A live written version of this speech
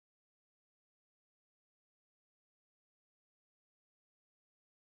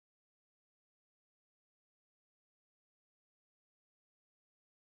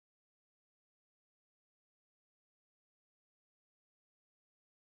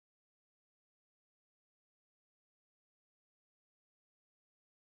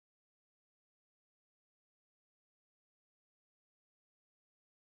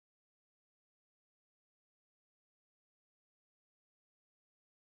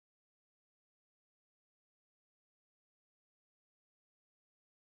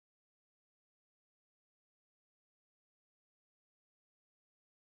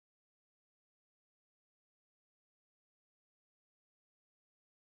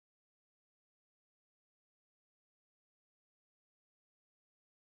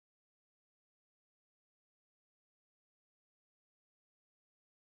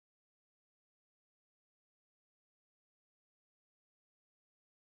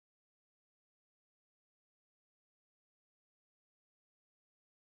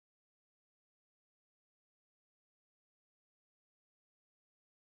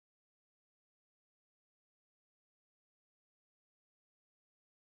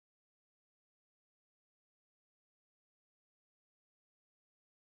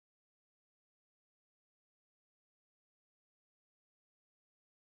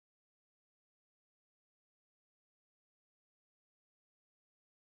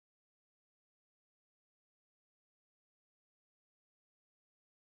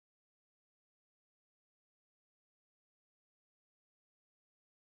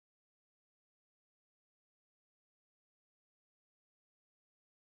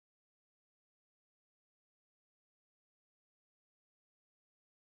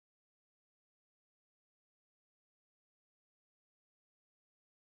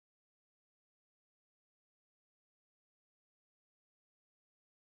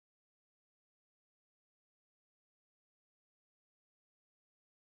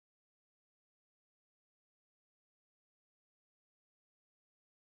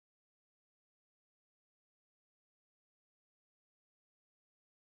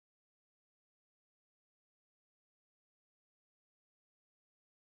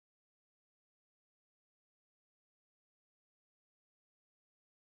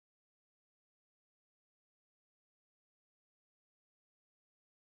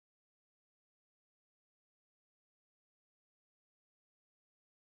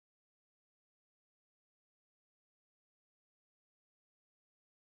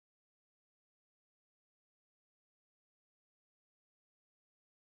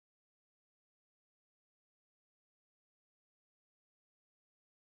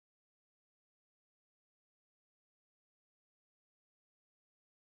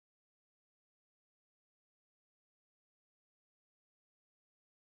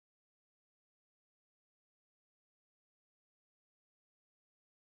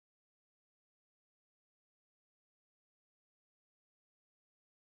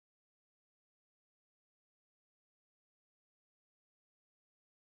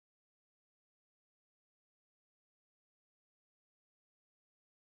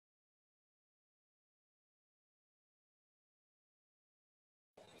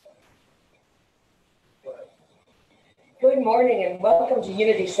Good morning and welcome to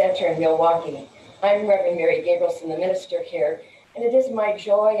Unity Center in Milwaukee. I'm Reverend Mary Gabrielson, the minister here, and it is my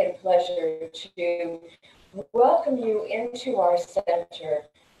joy and pleasure to welcome you into our center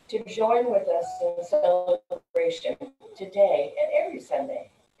to join with us in celebration today and every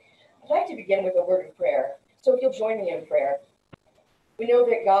Sunday. I'd like to begin with a word of prayer, so if you'll join me in prayer. We know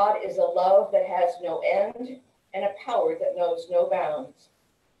that God is a love that has no end and a power that knows no bounds.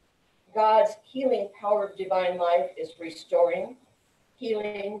 God's healing power of divine life is restoring,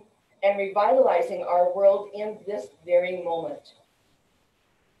 healing, and revitalizing our world in this very moment.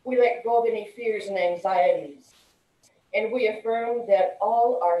 We let go of any fears and anxieties, and we affirm that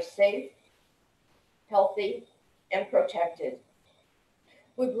all are safe, healthy, and protected.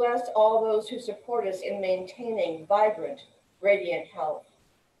 We bless all those who support us in maintaining vibrant, radiant health.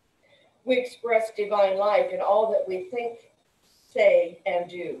 We express divine life in all that we think, say, and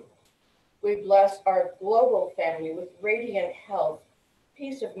do. We bless our global family with radiant health,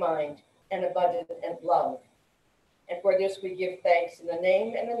 peace of mind, and abundant love. And for this we give thanks in the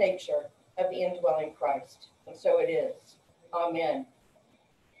name and the nature of the indwelling Christ. And so it is. Amen.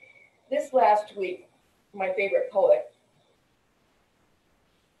 This last week, my favorite poet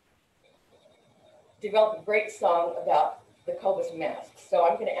developed a great song about the COVID mask. So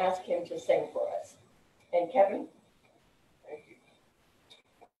I'm going to ask him to sing for us. And Kevin?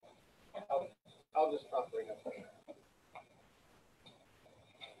 I'll just bring up.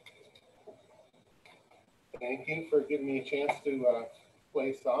 Thank you for giving me a chance to play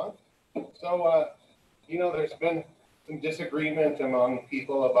a song. So, there's been some disagreement among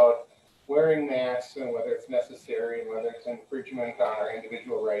people about wearing masks and whether it's necessary and whether it's infringement on our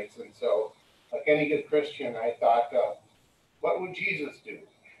individual rights. And so, like any good Christian, I thought, what would Jesus do?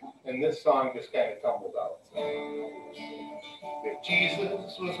 And this song just kind of tumbled out. If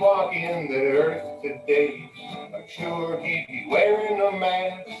Jesus was walking the earth today, I'm sure he'd be wearing a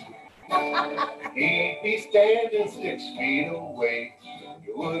mask. He'd be standing 6 feet away.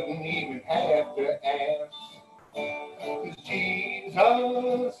 You wouldn't even have to ask. 'Cause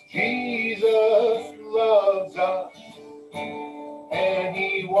Jesus loves us, and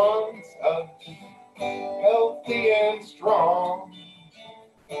he wants us healthy and strong.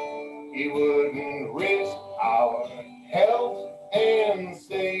 He wouldn't risk our health and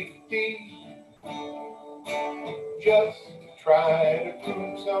safety just to try to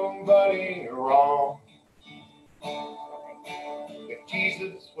prove somebody wrong. If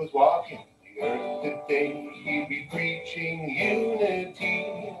Jesus was walking the earth today, he'd be preaching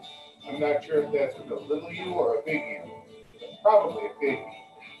unity. I'm not sure if that's with a little u or a big U. Probably a big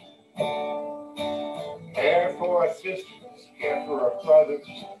U. Care for our sisters, care for our brothers,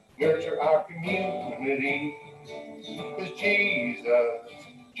 nurture our community. 'Cause Jesus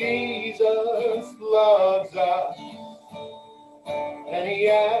loves us, and he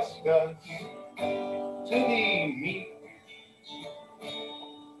asks us to be meek.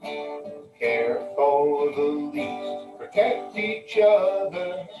 Care for the least, protect each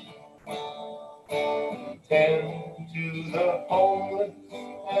other, tend to the homeless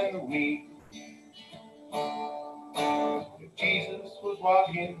and the weak. If Jesus was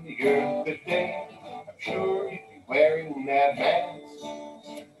walking the earth today, I'm sure he'd be wearing that mask.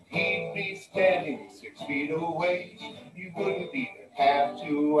 He'd be standing 6 feet away. You wouldn't even have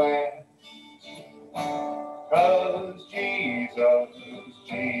to ask. 'Cause Jesus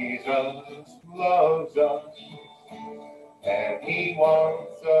loves us, and he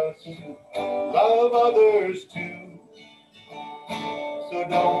wants us to love others too. So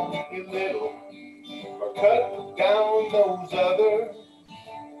don't belittle or cut down those others,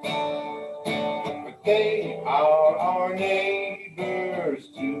 but they are our neighbors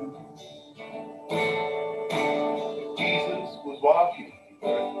too. If Jesus was walking the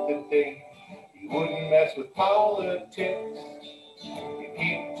earth today, he wouldn't mess with politics. He'd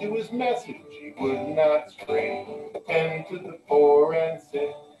keep to his message, he would not stray. Tend to the poor and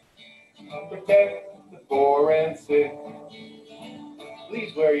sick, protect the poor and sick.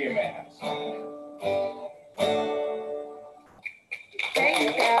 Please wear your mask.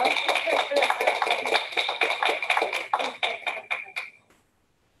 Thanks, Cal.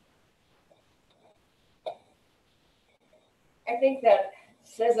 I think that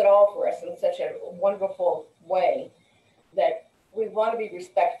says it all for us in such a wonderful way, that we want to be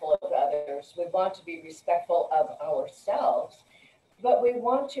respectful of others, we want to be respectful of ourselves, but we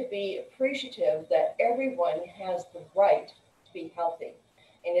want to be appreciative that everyone has the right to be healthy.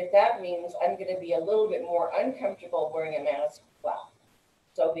 And if that means I'm going to be a little bit more uncomfortable wearing a mask, well,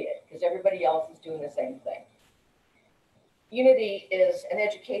 so be it, because everybody else is doing the same thing. Unity is an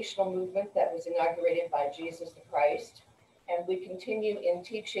educational movement that was inaugurated by Jesus the Christ. and we continue in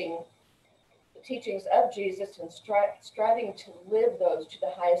teaching the teachings of Jesus and striving to live those to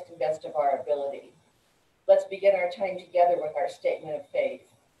the highest and best of our ability. Let's begin our time together with our statement of faith.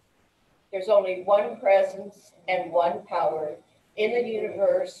 There's only one presence and one power in the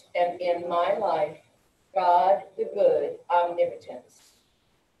universe and in my life, God the good, omnipotence.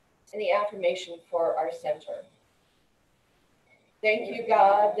 And the affirmation for our center. Thank you,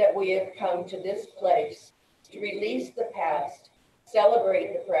 God, that we have come to this place to release the past,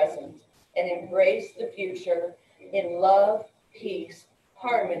 celebrate the present, and embrace the future in love, peace,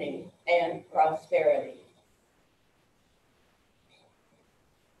 harmony, and prosperity.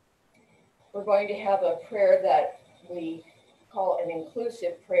 We're going to have a prayer that we call an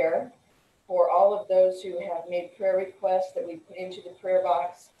inclusive prayer for all of those who have made prayer requests that we put into the prayer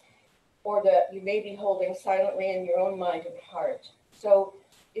box, or that you may be holding silently in your own mind and heart. So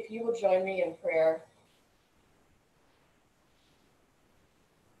if you will join me in prayer.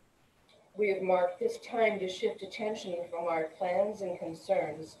 We have marked this time to shift attention from our plans and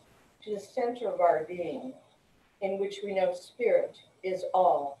concerns to the center of our being, in which we know Spirit is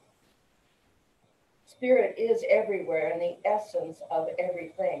all. Spirit is everywhere and the essence of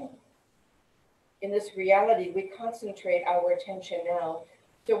everything. In this reality, we concentrate our attention now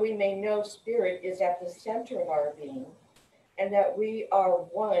so we may know Spirit is at the center of our being and that we are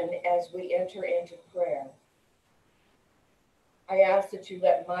one as we enter into prayer. I ask that you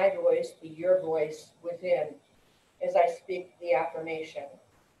let my voice be your voice within as I speak the affirmation.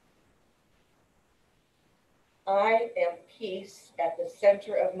 I am peace at the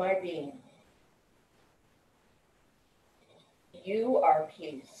center of my being. You are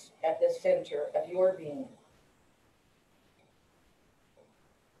peace at the center of your being.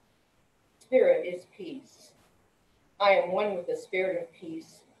 Spirit is peace. I am one with the spirit of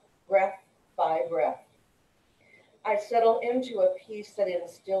peace, breath by breath. I settle into a peace that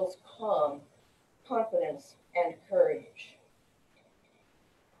instills calm, confidence, and courage.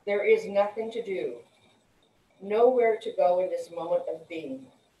 There is nothing to do, nowhere to go in this moment of being.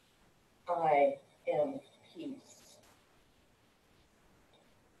 I am peace.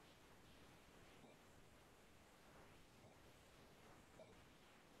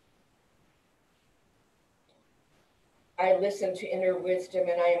 I listen to inner wisdom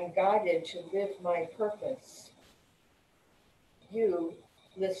and I am guided to live my purpose. You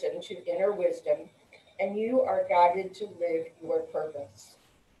listen to inner wisdom and you are guided to live your purpose.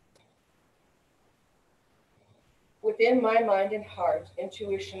 Within my mind and heart,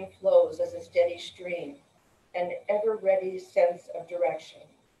 intuition flows as a steady stream, an ever-ready sense of direction.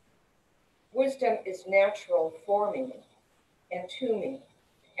 Wisdom is natural for me and to me,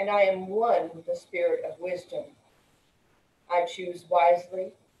 and I am one with the spirit of wisdom. I choose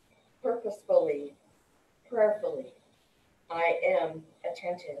wisely, purposefully, prayerfully. I am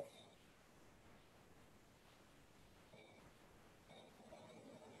attentive.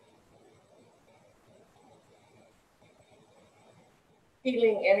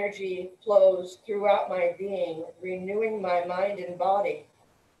 Healing energy flows throughout my being, renewing my mind and body.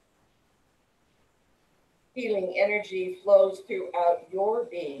 Healing energy flows throughout your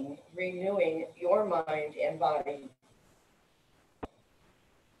being, renewing your mind and body.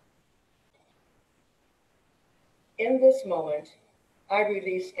 In this moment, I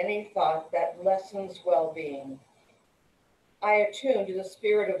release any thought that lessens well-being. I attune to the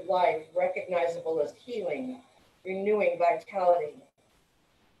spirit of life, recognizable as healing, renewing vitality.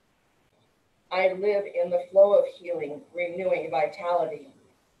 I live in the flow of healing, renewing vitality.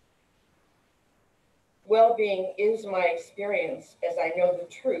 Well-being is my experience as I know the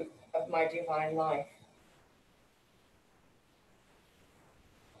truth of my divine life.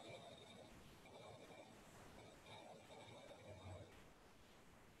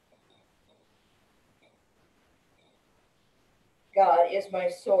 God is my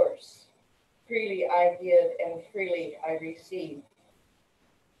source. Freely I give and freely I receive.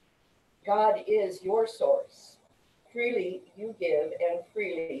 God is your source. Freely you give and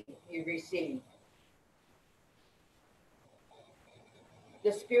freely you receive.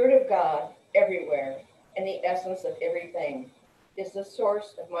 The Spirit of God everywhere and the essence of everything is the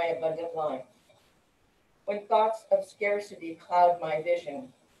source of my abundant life. When thoughts of scarcity cloud my vision,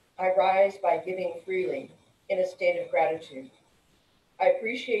 I rise by giving freely in a state of gratitude. I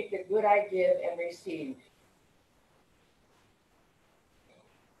appreciate the good I give and receive.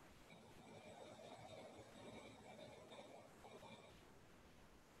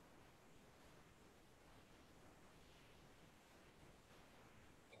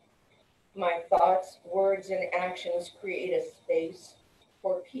 My thoughts, words, and actions create a space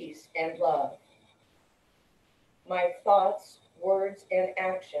for peace and love. My thoughts, words, and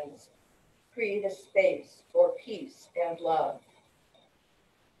actions create a space for peace and love.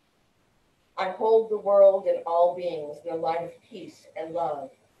 I hold the world and all beings in the light of peace and love.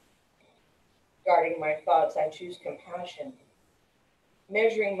 Guarding my thoughts, I choose compassion.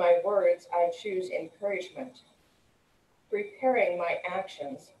 Measuring my words, I choose encouragement. Preparing my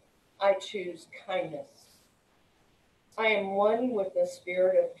actions, I choose kindness. I am one with the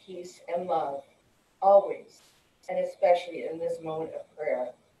spirit of peace and love, always, and especially in this moment of prayer.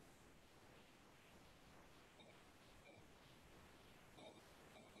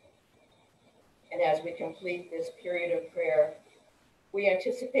 And as we complete this period of prayer, we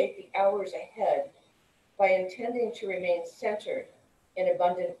anticipate the hours ahead by intending to remain centered in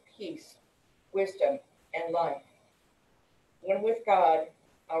abundant peace, wisdom, and life. One with God,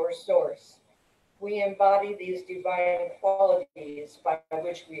 our source, we embody these divine qualities by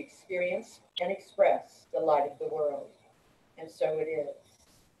which we experience and express the light of the world. And so it is.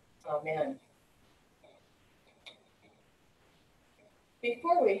 Amen.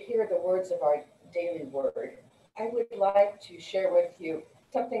 Before we hear the words of our daily word, I would like to share with you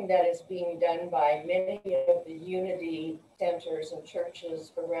something that is being done by many of the unity centers and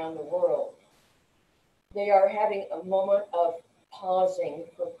churches around the world. They are having a moment of pausing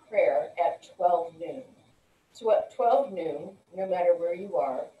for prayer at 12 noon. So at 12 noon, no matter where you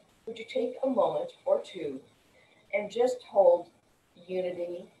are, would you take a moment or two and just hold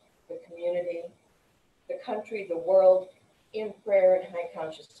unity, the community, the country, the world in prayer and high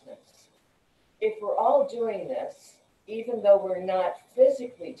consciousness? If we're all doing this, even though we're not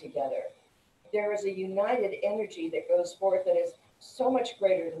physically together, there is a united energy that goes forth that is so much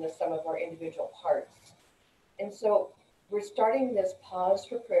greater than the sum of our individual parts. And so we're starting this pause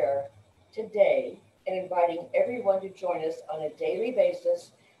for prayer today and inviting everyone to join us on a daily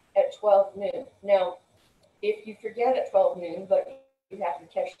basis at 12 noon. Now, if you forget at 12 noon, but you have to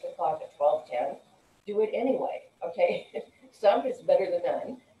catch the clock at 12:10, do it anyway, okay? Some is better than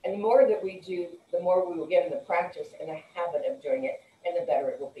none. And the more that we do, the more we will get in the practice and the habit of doing it, and the better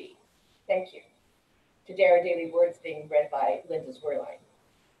it will be. Thank you. Today, our daily words being read by Linda Zwerline.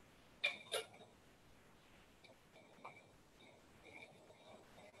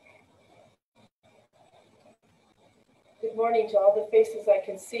 Good morning to all the faces I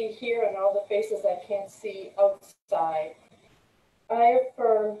can see here and all the faces I can't see outside. I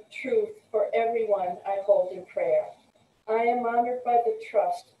affirm truth for everyone I hold in prayer. I am honored by the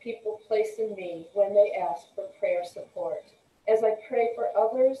trust people place in me when they ask for prayer support. As I pray for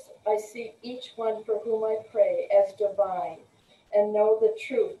others, I see each one for whom I pray as divine and know the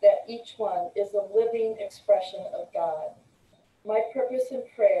truth that each one is a living expression of God. My purpose in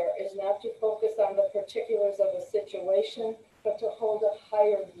prayer is not to focus on the particulars of a situation, but to hold a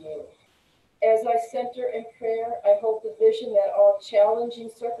higher view. As I center in prayer, I hold the vision that all challenging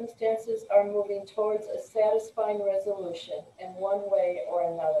circumstances are moving towards a satisfying resolution in one way or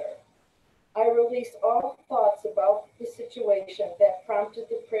another. I release all thoughts about the situation that prompted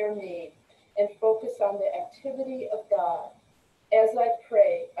the prayer need and focus on the activity of God. As I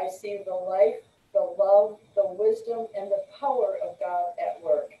pray, I see the life, the love, the wisdom, and the power of God at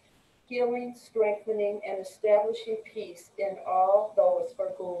work, healing, strengthening, and establishing peace in all those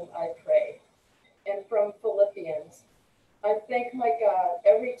for whom I pray. And from Philippians, I thank my God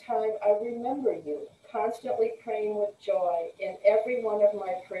every time I remember you, constantly praying with joy in every one of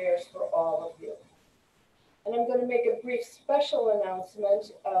my prayers for all of you. And I'm going to make a brief special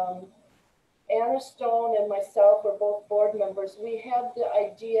announcement. Anna Stone and myself are both board members. We have the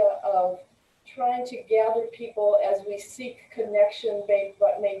idea of trying to gather people as we seek connection,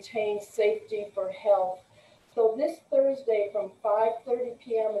 but maintain safety for health. So this Thursday from 5:30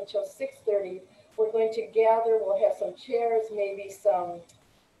 p.m. until 6:30, we're going to gather. We'll have some chairs, maybe some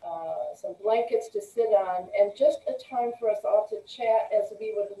blankets to sit on, and just a time for us all to chat as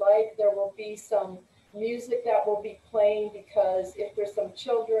we would like. There will be some music that will be playing because if there's some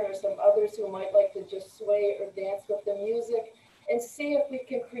children or some others who might like to just sway or dance with the music, and see if we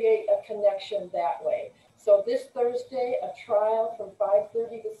can create a connection that way. So this Thursday, a trial from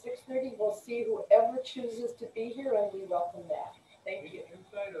 5:30 to 6:30. We'll see whoever chooses to be here, and we welcome that. Thank you.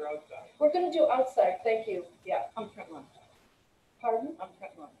 Inside or outside? We're going to do outside. Thank you. Yeah. On front lawn. Pardon? On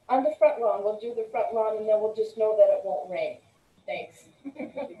front lawn. On the front lawn. We'll do the front lawn, and then we'll just know that it won't rain. Thanks.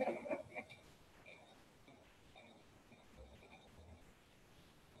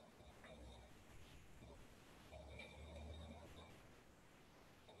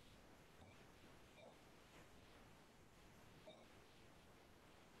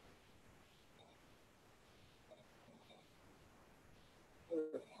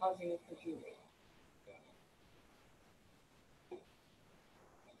 We're pausing for Julie.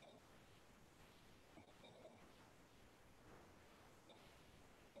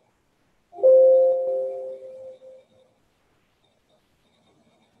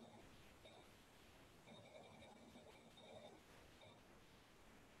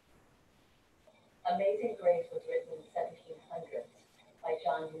 Amazing Grace was written in the 1700s by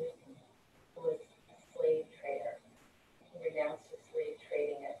John Newton, who was a slave trader. He renounced his slave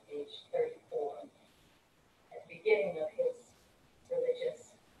trading at age 34, at the beginning of his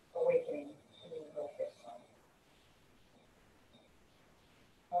religious awakening. And he wrote this song.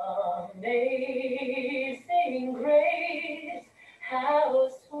 Amazing grace, how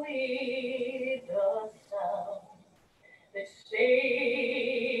sweet the sound that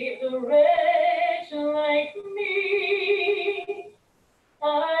saved a wretch like me.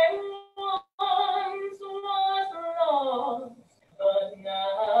 I once was lost, but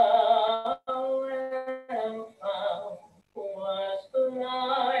now am found. Was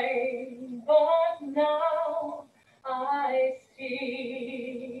blind, but now I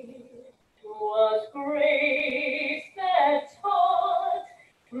see. 'Twas grace that taught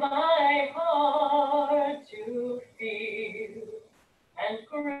my heart to feel, and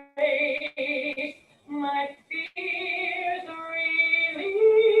grace my fears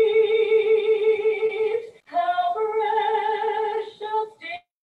relieved. How precious did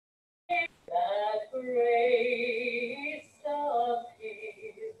that grace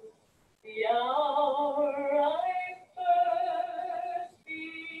appear, the hour I first believed.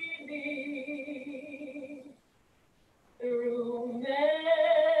 Through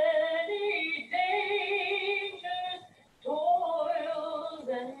many dangers, toils,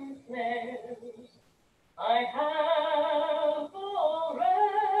 and snares, I have already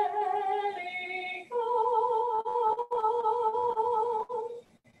gone.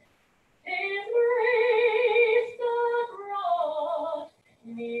 'Tis grace that brought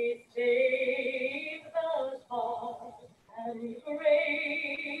me safe thus far, and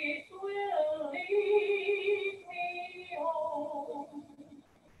grace will lead me home.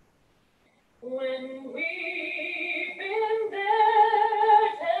 When we've been there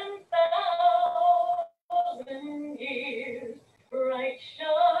 10,000 years, bright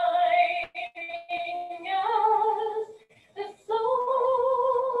shining as the sun,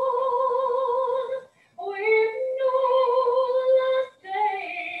 with no last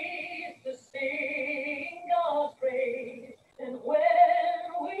days to sing God's praise, and when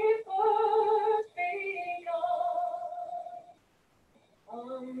we first begun.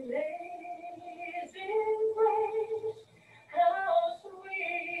 Amazing grace, how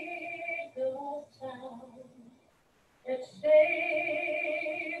sweet the sound that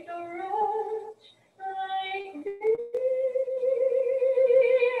saved a wretch like me.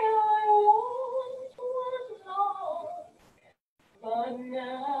 I once was lost, but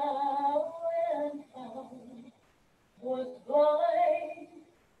now am found. Was blind,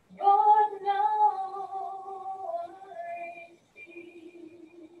 but now I see.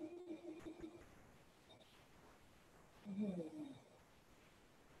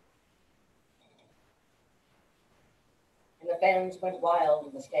 And the fans went wild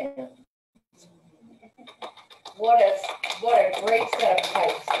in the stands. What a great set of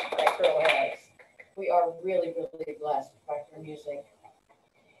pipes that girl has. We are really, really blessed by her music.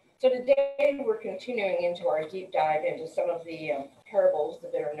 So today we're continuing into our deep dive into some of the parables, the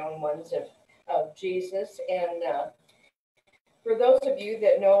better known ones of Jesus. And for those of you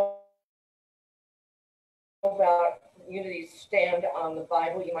that know about Unity's stand on the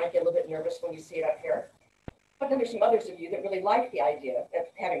Bible, you might get a little bit nervous when you see it up here. But then there's some others of you that really like the idea of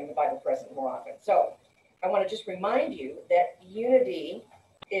having the Bible present more often. So I want to just remind you that Unity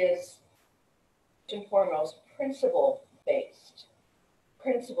is, first and foremost, principle-based,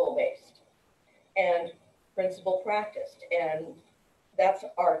 and principle-practiced, and that's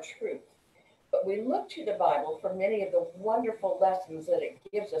our truth. But we look to the Bible for many of the wonderful lessons that it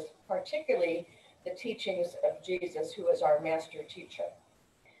gives us, particularly the teachings of Jesus, who is our master teacher.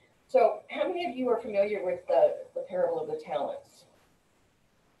 So how many of you are familiar with the parable of the talents?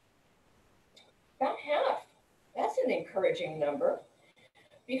 About half. That's an encouraging number.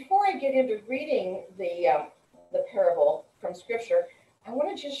 Before I get into reading the parable from Scripture, I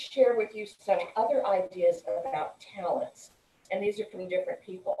want to just share with you some other ideas about talents, and these are from different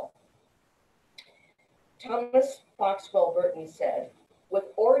people. Thomas Foxwell Burton said, "With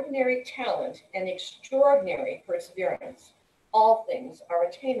ordinary talent and extraordinary perseverance, all things are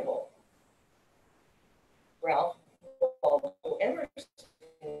attainable." Ralph Waldo Emerson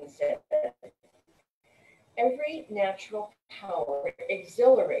said, "Every natural power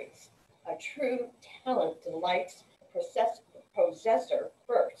exhilarates. A true talent delights the possessor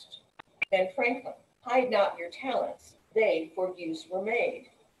first." Ben Franklin, "Hide not your talents. They for use were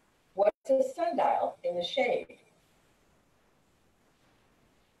made. What's a sundial in the shade?"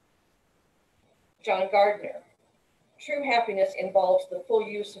 John Gardner, True happiness involves the full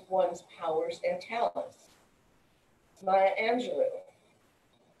use of one's powers and talents. Maya Angelou.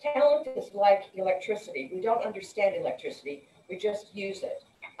 Talent is like electricity. We don't understand electricity, we just use it.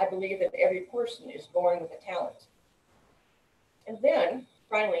 I believe that every person is born with a talent. And then,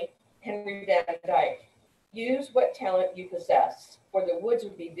 finally, Henry Van Dyke. Use what talent you possess, for the woods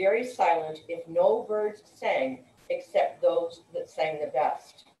would be very silent if no birds sang except those that sang the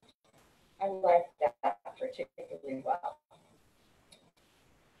best. I like that particularly well.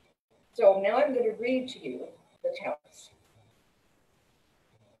 So now I'm going to read to you the talents.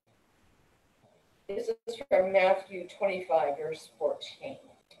 This is from Matthew 25, verse 14.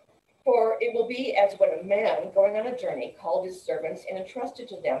 For it will be as when a man going on a journey called his servants and entrusted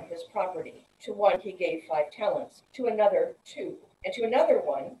to them his property. To one he gave 5 talents, to another 2, and to another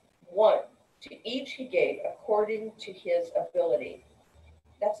 1. To each he gave according to his ability.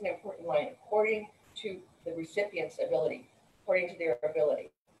 That's an important line, according to the recipient's ability, according to their ability.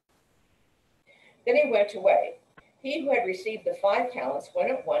 Then he went away. He who had received the 5 talents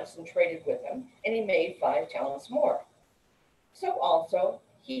went at once and traded with them, and he made 5 talents more. So also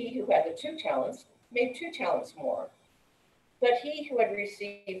he who had the 2 talents made 2 talents more. But he who had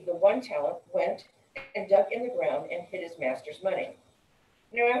received the 1 talent went and dug in the ground and hid his master's money.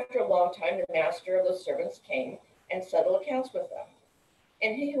 Now after a long time the master of those servants came and settled accounts with them.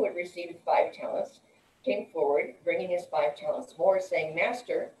 And he who had received 5 talents came forward, bringing his 5 talents more, saying,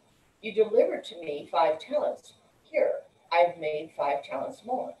 Master, you delivered to me 5 talents. Here, I've made 5 talents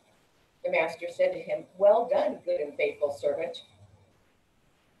more. The master said to him, Well done, good and faithful servant.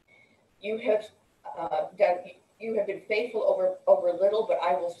 You have been faithful over little, but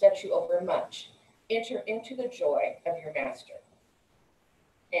I will set you over much. Enter into the joy of your master.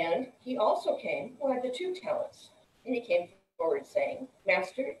 And he also came who had the 2 talents. And he came forward, saying,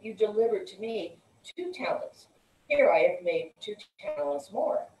 Master, you delivered to me 2 talents. Here I have made 2 talents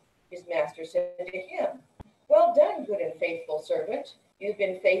more. His master said to him, Well done, good and faithful servant. You've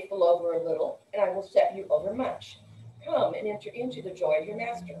been faithful over a little, and I will set you over much. Come and enter into the joy of your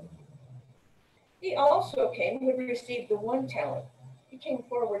master. He also came who had received the 1 talent. He came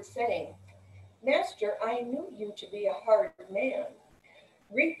forward, saying, Master, I knew you to be a hard man,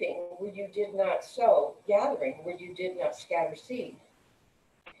 reaping where you did not sow, gathering where you did not scatter seed.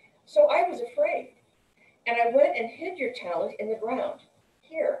 So I was afraid, and I went and hid your talent in the ground.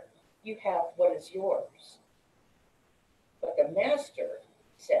 Here, you have what is yours. But the master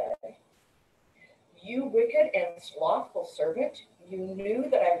said, You wicked and slothful servant, you knew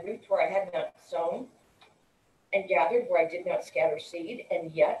that I reaped where I had not sown, and gathered where I did not scatter seed,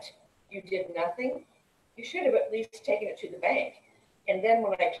 and yet you did nothing. You should have at least taken it to the bank, and then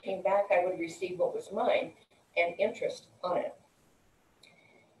when I came back, I would receive what was mine and interest on it.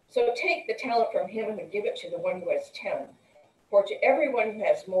 So take the talent from him and give it to the one who has 10. For to everyone who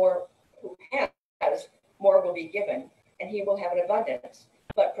has more will be given, and he will have an abundance.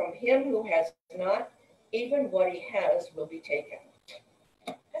 But from him who has not, even what he has will be taken.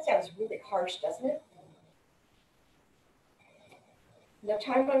 That sounds really harsh, doesn't it? The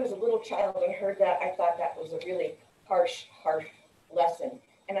time I was a little child and heard that, I thought that was a really harsh lesson.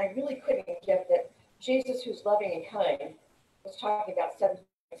 And I really couldn't get that Jesus, who's loving and kind, was talking about something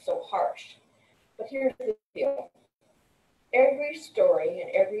so harsh. But here's the deal. Every story and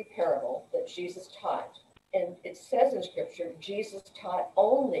every parable that Jesus taught, and it says in Scripture, Jesus taught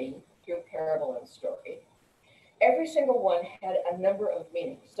only through parable and story. Every single one had a number of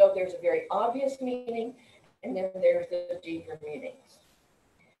meanings. So there's a very obvious meaning, and then there's the deeper meanings.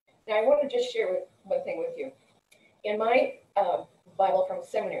 Now, I want to just share one thing with you. In my Bible from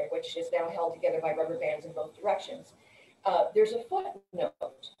seminary, which is now held together by rubber bands in both directions, there's a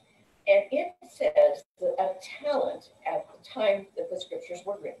footnote. And it says that a talent at the time that the scriptures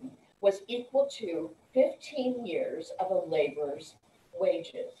were written was equal to 15 years of a laborer's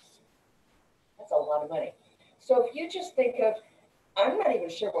wages. That's a lot of money. So if you just think of, I'm not even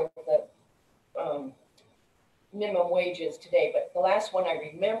sure what the minimum wage is today, but the last one I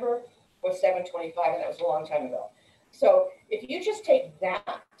remember was $7.25, and that was a long time ago. So if you just take that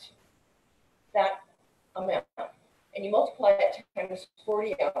amount, and you multiply it times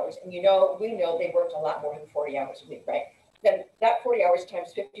 40 hours, and we know they worked a lot more than 40 hours a week, right? Then that 40 hours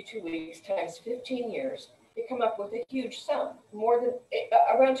times 52 weeks times 15 years, you come up with a huge sum, more than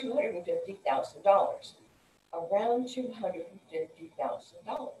around $250,000. Around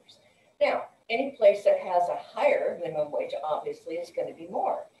 $250,000. Now, any place that has a higher minimum wage, obviously, is going to be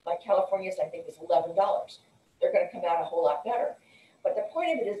more. Like California's, I think, is $11. They're going to come out a whole lot better. But the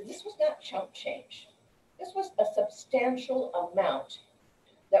point of it is, this was not chump change. This was a substantial amount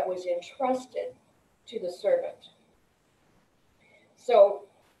that was entrusted to the servant. So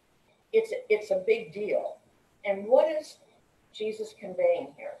it's a big deal. And what is Jesus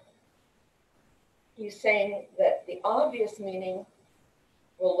conveying here? He's saying that the obvious meaning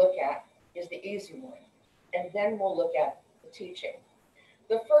we'll look at is the easy one, and then we'll look at the teaching.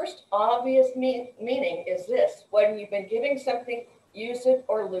 The first obvious meaning is this: when you've been giving something, use it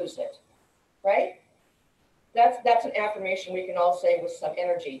or lose it, right? That's an affirmation we can all say with some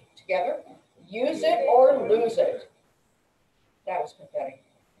energy together. Use it or lose it. That was pathetic.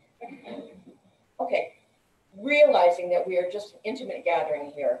 Okay, realizing that we are just an intimate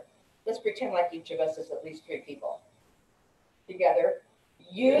gathering here, let's pretend like each of us is at least 3 people. Together,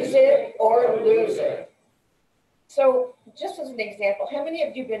 use it or lose it. So just as an example, how many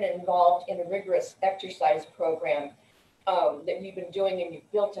of you have been involved in a rigorous exercise program that you've been doing and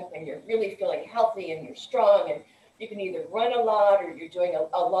you've built up and you're really feeling healthy and you're strong and you can either run a lot or you're doing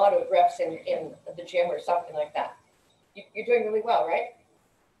a lot of reps in the gym or something like that? You're doing really well, right?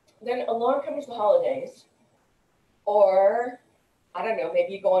 Then along comes the holidays, or I don't know,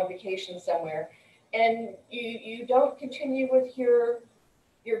 maybe you go on vacation somewhere and you don't continue with your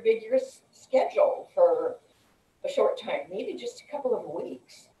vigorous schedule for a short time, maybe just a couple of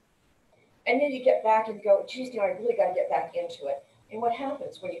weeks. And then you get back and go, geez, I really got to get back into it. And what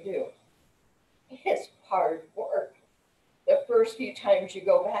happens when you do? It's hard work. The first few times you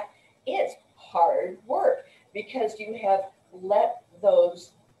go back, it's hard work because you have let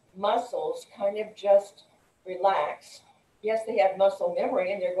those muscles kind of just relax. Yes, they have muscle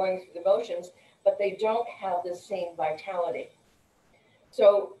memory and they're going through the motions, but they don't have the same vitality.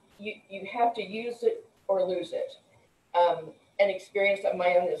 So you have to use it or lose it. An experience of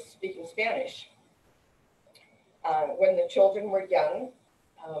my own is speaking Spanish. When the children were young,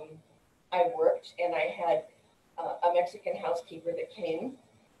 I worked and I had a Mexican housekeeper that came,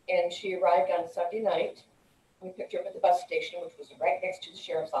 and she arrived on Sunday night. We picked her up at the bus station, which was right next to the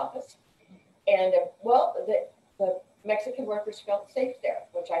sheriff's office. And the Mexican workers felt safe there,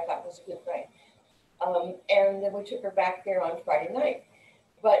 which I thought was a good thing. And then we took her back there on Friday night.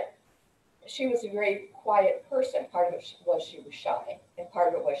 But she was a very quiet person. Part of it was she was shy, and part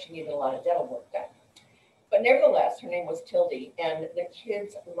of it was she needed a lot of dental work done. But nevertheless, her name was Tildy, and the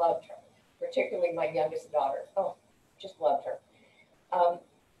kids loved her, particularly my youngest daughter. Oh, just loved her.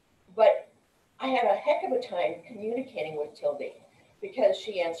 But I had a heck of a time communicating with Tildy because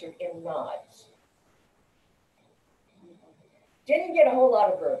she answered in nods. Didn't get a whole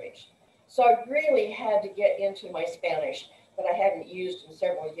lot of verbiage. So I really had to get into my Spanish that I hadn't used in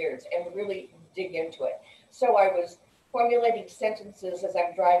several years and really dig into it. So I was formulating sentences as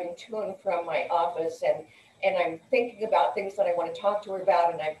I'm driving to and from my office, and I'm thinking about things that I want to talk to her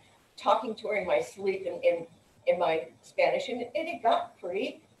about, and I'm talking to her in my sleep in my Spanish, and it got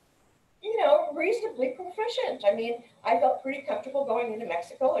pretty, reasonably proficient. I mean, I felt pretty comfortable going into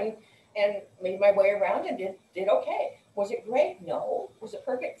Mexico and made my way around and did okay. Was it great? No. Was it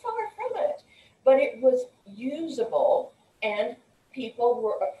perfect? Far from it. But it was usable, and people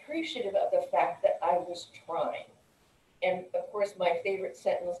were appreciative of the fact that I was trying. And of course, my favorite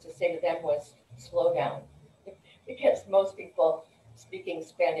sentence to say to them was, slow down. Because most people speaking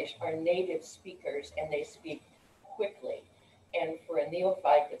Spanish are native speakers and they speak quickly. And for a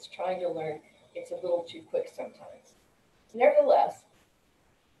neophyte that's trying to learn, it's a little too quick sometimes. Nevertheless,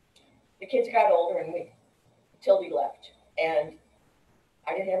 the kids got older and Tildy left. And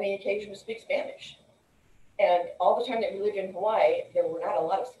I didn't have any occasion to speak Spanish. And all the time that we lived in Hawaii, there were not a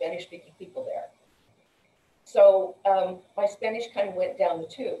lot of Spanish-speaking people there. So my Spanish kind of went down the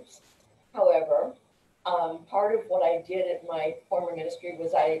tubes. However, part of what I did at my former ministry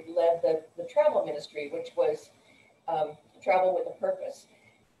was I led the travel ministry, which was travel with a purpose.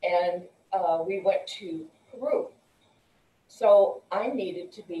 And we went to Peru. So I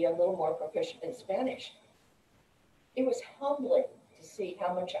needed to be a little more proficient in Spanish. It was humbling to see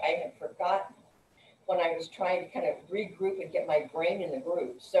how much I had forgotten when I was trying to kind of regroup and get my brain in the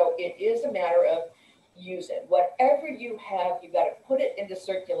groove. So it is a matter of use it. Whatever you have, you got to put it into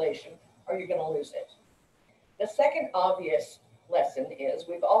circulation or you're going to lose it. The second obvious lesson is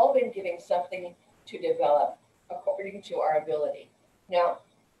we've all been given something to develop according to our ability. Now,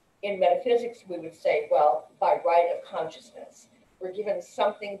 in metaphysics, we would say, well, by right of consciousness. We're given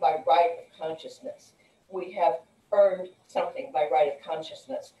something by right of consciousness. We have earned something by right of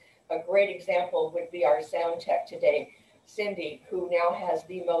consciousness. A great example would be our sound tech today, Cindy, who now has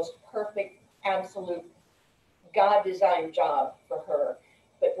the most perfect, absolute God-designed job for her.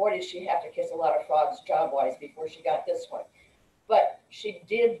 But boy, did she have to kiss a lot of frogs job-wise before she got this one. But she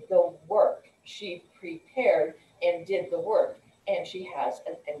did the work. She prepared and did the work. And she has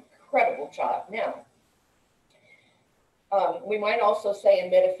an incredible job now. We might also say in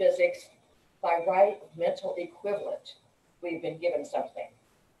metaphysics, by right of mental equivalent, we've been given something.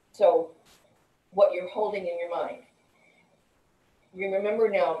 So what you're holding in your mind. You remember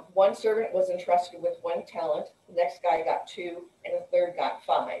now, one servant was entrusted with 1 talent, the next guy got 2, and the third got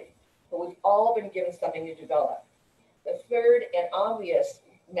 5. But we've all been given something to develop. The third and obvious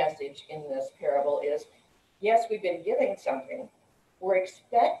message in this parable is, yes, we've been given something. We're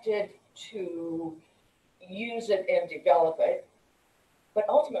expected to use it and develop it, but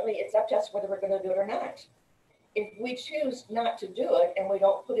ultimately it's up to us whether we're going to do it or not. If we choose not to do it and we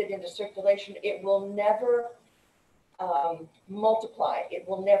don't put it into circulation, it will never multiply. It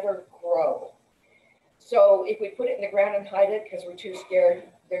will never grow. So if we put it in the ground and hide it because we're too scared,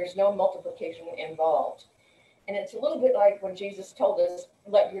 there's no multiplication involved. And it's a little bit like when Jesus told us,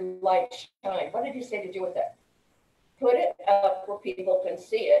 let your light shine. What did he say to do with it? Put it up where people can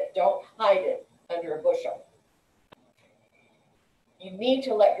see it. Don't hide it under a bushel. You need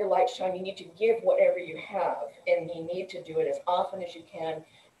to let your light shine. You need to give whatever you have, and you need to do it as often as you can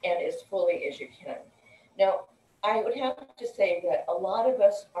and as fully as you can. Now, I would have to say that a lot of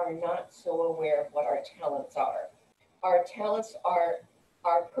us are not so aware of what our talents are. Our talents are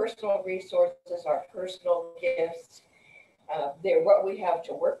our personal resources, our personal gifts. They're what we have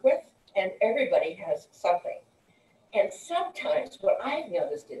to work with, and everybody has something. And sometimes what I've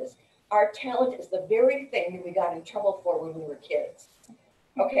noticed is our talent is the very thing that we got in trouble for when we were kids.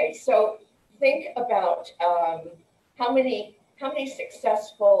 Okay, so think about how many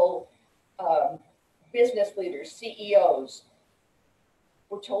successful business leaders, CEOs,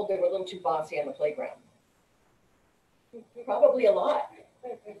 were told they were a little too bossy on the playground. Probably a lot.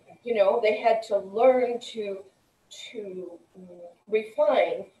 You know, they had to learn to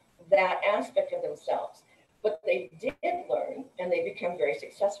refine that aspect of themselves. But they did learn, and they become very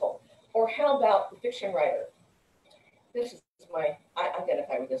successful. Or how about the fiction writer? This is I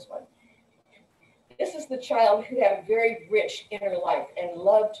identify with this one. This is the child who had a very rich inner life and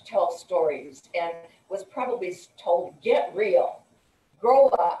loved to tell stories and was probably told, get real, grow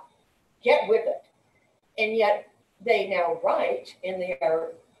up, get with it. And yet they now write, and they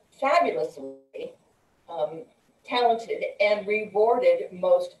are fabulously talented and rewarded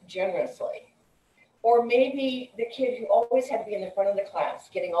most generously. Or maybe the kid who always had to be in the front of the class,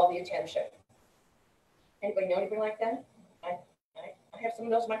 getting all the attention. Anybody know anybody like that? I have some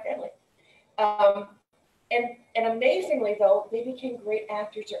of those in my family. And amazingly, though, they became great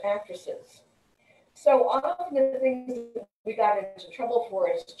actors or actresses. So often the things that we got into trouble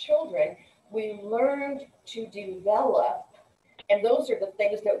for as children, we learned to develop. And those are the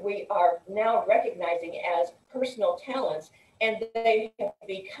things that we are now recognizing as personal talents. And they have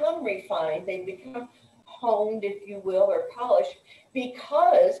become refined, they've become honed, if you will, or polished,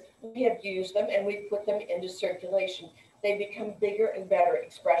 because we have used them and we've put them into circulation. They become bigger and better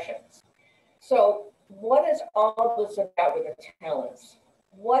expressions. So what is all this about with the talents?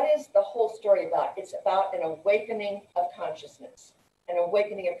 What is the whole story about? It's about an awakening of consciousness. An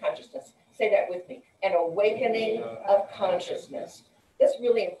awakening of consciousness. Say that with me. An awakening of consciousness. That's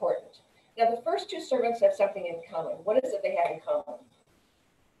really important. Now, the first 2 servants have something in common. What is it they have in common?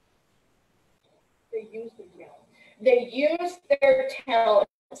 They use their talent. They use their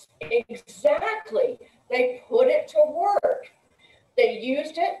talents. Exactly. They put it to work. They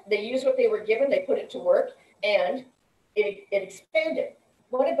used it. They used what they were given. They put it to work, and it expanded.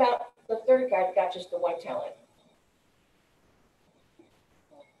 What about the third guy that got just the 1 talent?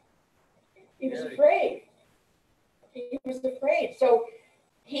 He was afraid. He was afraid. So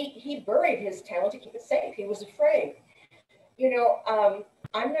he buried his talent to keep it safe. He was afraid. You know,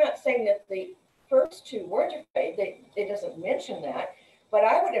 I'm not saying that the first 2 weren't afraid. It doesn't mention that. But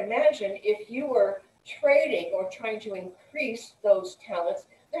I would imagine if you were trading or trying to increase those talents,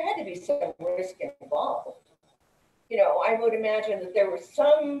 there had to be some risk involved. You know, I would imagine that there was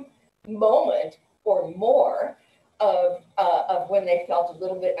some moment or more of when they felt a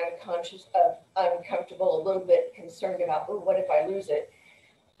little bit uncomfortable, a little bit concerned about, oh, what if I lose it?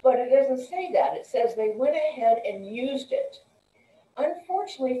 But it doesn't say that. It says they went ahead and used it.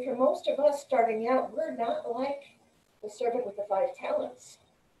 Unfortunately, for most of us starting out, we're not like the servant with the 5 talents.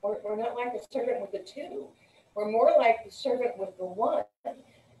 We're not like the servant with the 2. We're more like the servant with the 1,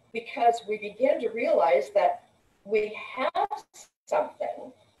 because we begin to realize that we have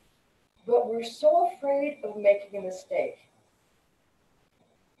something, but we're so afraid of making a mistake.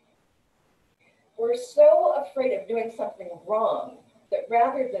 We're so afraid of doing something wrong that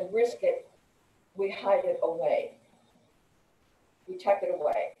rather than risk it, we hide it away. We tuck it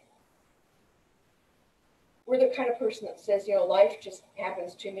away. We're the kind of person that says, you know, life just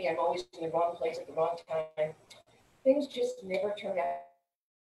happens to me. I'm always in the wrong place at the wrong time. things just never turn out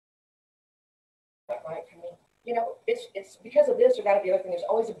right for me. You know, it's because of this or that or the other thing. There's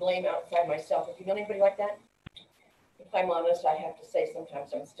always a blame outside myself. If you know anybody like that, if I'm honest, I have to say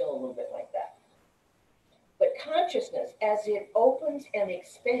sometimes I'm still a little bit like that. But consciousness, as it opens and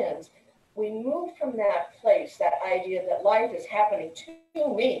expands, we move from that place, that idea that life is happening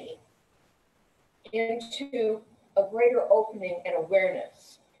to me, into a greater opening and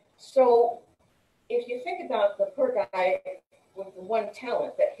awareness. So if you think about the poor guy with the one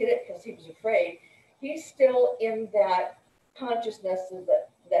talent that hid it because he was afraid, he's still in that consciousness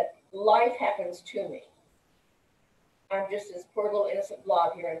that life happens to me. I'm just this poor little innocent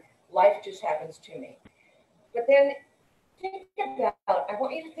blob here, and life just happens to me. But then I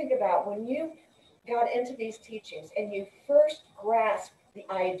want you to think about when you got into these teachings and you first grasped the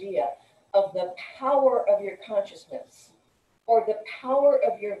idea of the power of your consciousness or the power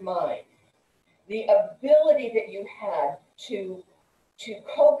of your mind, the ability that you had to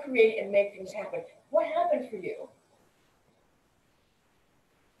co-create and make things happen. What happened for you?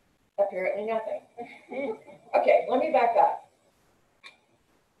 Apparently nothing. Okay, let me back up.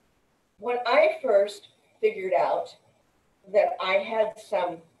 When I first figured out that I had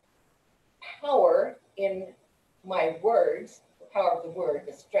some power in my words, the power of the word,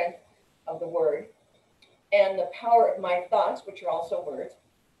 the strength of the word, and the power of my thoughts, which are also words,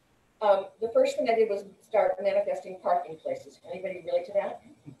 the first thing I did was start manifesting parking places. Anybody relate to that?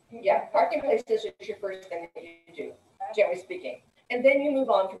 Yeah, parking places is your first thing that you do, generally speaking. And then you move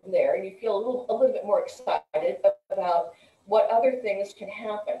on from there and you feel a little bit more excited about what other things can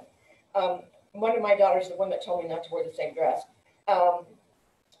happen. One of my daughters, the one that told me not to wear the same dress,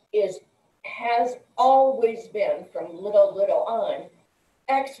 has always been from little on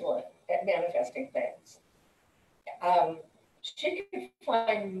excellent at manifesting things. She could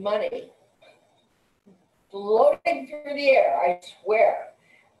find money floating through the air, I swear,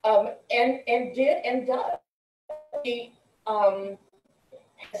 and did and does. She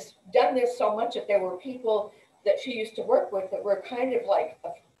has done this so much that there were people that she used to work with that were kind of like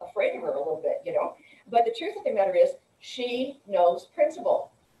afraid of her a little bit, you know. But the truth of the matter is, she knows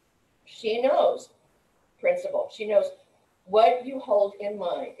principle. She knows principle. She knows what you hold in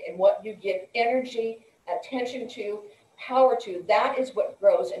mind and what you give energy, attention to, power to. That is what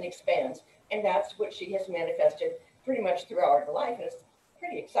grows and expands. And that's what she has manifested pretty much throughout her life. And it's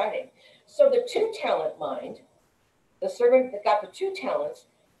pretty exciting. So the two talent mind, the servant that got the two talents,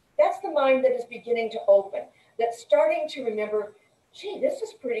 that's the mind that is beginning to open, that's starting to remember, gee, this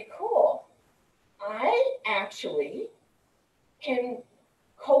is pretty cool. I actually can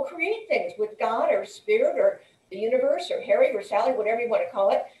co-create things with God or spirit or the universe or Harry or Sally, whatever you want to call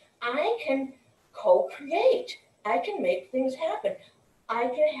it. I can co-create. I can make things happen. I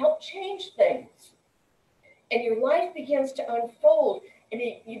can help change things. And your life begins to unfold and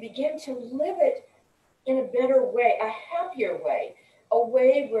you begin to live it in a better way, a happier way, a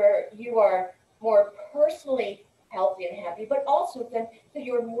way where you are more personally healthy and happy, but also then that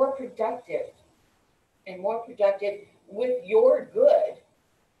you're more productive and more productive with your good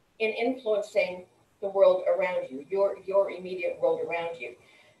in influencing the world around you, your immediate world around you.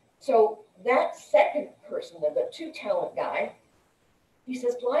 So that second person, the two talent guy, he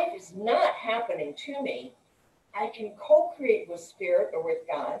says, life is not happening to me. I can co-create with spirit or with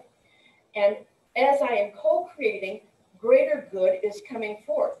God. And as I am co-creating, greater good is coming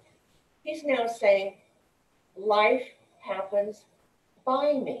forth. He's now saying, life happens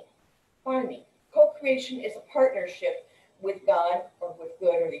by me, by me. Co-creation is a partnership with God or with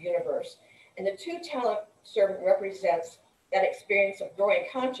good or the universe. And the two talent servant represents that experience of growing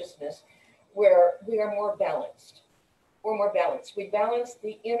consciousness where we are more balanced. We're more balanced. We balance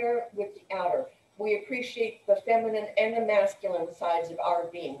the inner with the outer. We appreciate the feminine and the masculine sides of our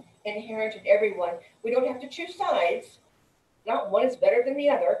being, inherent in everyone. We don't have to choose sides. Not one is better than the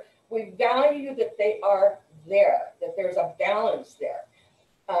other. We value that they are there, that there's a balance there.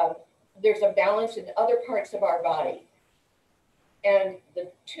 There's a balance in other parts of our body. And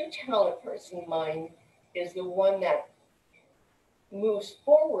the two talent person mind is the one that moves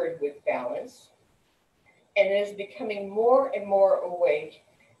forward with balance and is becoming more and more awake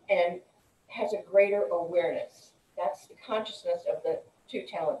and has a greater awareness. That's the consciousness of the two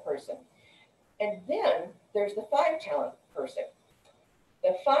talent person. And then there's the five talent person.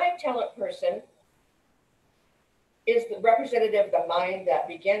 The five talent person is the representative of the mind that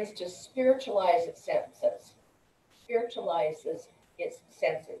begins to spiritualize its senses. Spiritualizes its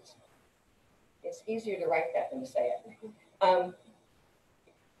senses. It's easier to write that than to say it.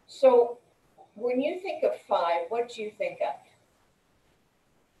 So when you think of five, what do you think of?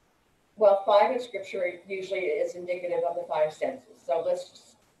 Well, five in scripture usually is indicative of the five senses. So let's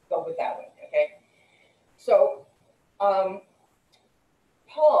just go with that one, okay? So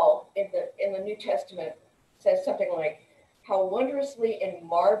Paul in the New Testament says something like, how wondrously and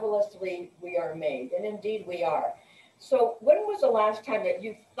marvelously we are made. And indeed we are. So when was the last time that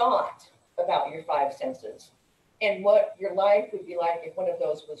you thought about your five senses and what your life would be like if one of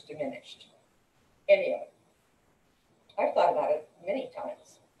those was diminished? Any of it. I've thought about it many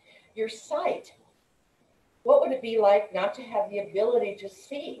times. Your sight. What would it be like not to have the ability to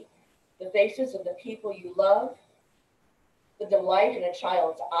see the faces of the people you love, the delight in a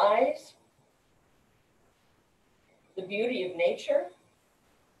child's eyes, the beauty of nature?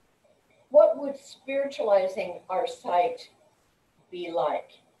 What would spiritualizing our sight be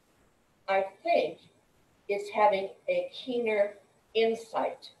like? I think it's having a keener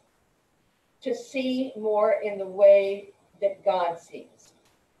insight to see more in the way that God sees.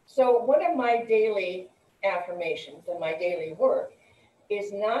 So one of my daily affirmations and my daily work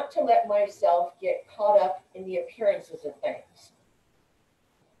is not to let myself get caught up in the appearances of things.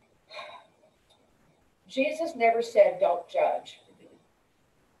 Jesus never said, don't judge.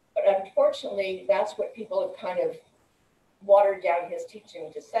 But unfortunately, that's what people have kind of watered down his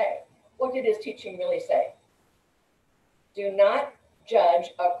teaching to say. What did his teaching really say? Do not judge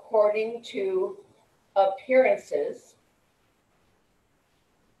according to appearances,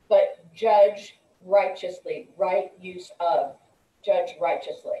 but judge righteously, right use of, judge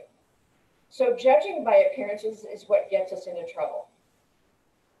righteously. So judging by appearances is what gets us into trouble.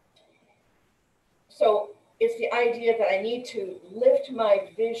 So it's the idea that I need to lift my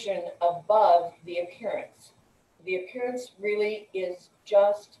vision above the appearance. The appearance really is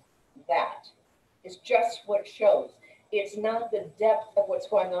just that. It's just what shows. It's not the depth of what's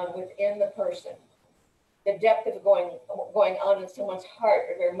going on within the person, the depth of going on in someone's heart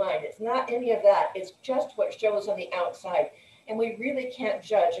or their mind. It's not any of that. It's just what shows on the outside. And we really can't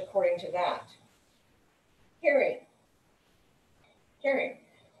judge according to that. Hearing. Hearing.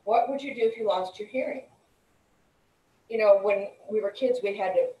 What would you do if you lost your hearing? You know, when we were kids, we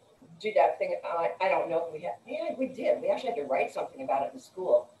had to do that thing. I don't know if we had. Yeah, we did. We actually had to write something about it in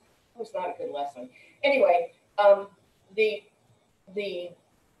school. It was not a good lesson. Anyway, the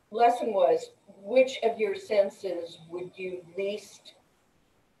lesson was, which of your senses would you least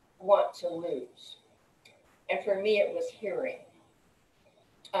want to lose? And for me, it was hearing.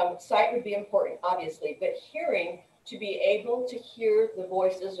 Sight would be important, obviously, but hearing, to be able to hear the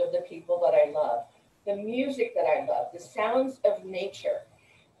voices of the people that I love, the music that I love, the sounds of nature.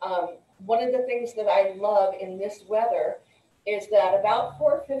 One of the things that I love in this weather is that about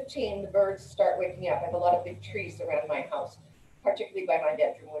 4:15, the birds start waking up. I have a lot of big trees around my house, particularly by my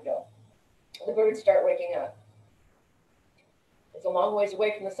bedroom window. The birds start waking up. It's a long ways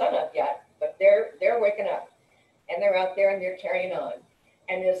away from the sun up yet, but they're waking up, and they're out there and they're carrying on.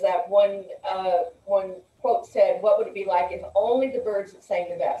 And as that one quote said, what would it be like if only the birds that sang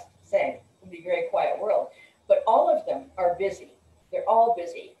the best sang? It would be a very quiet world. But all of them are busy. They're all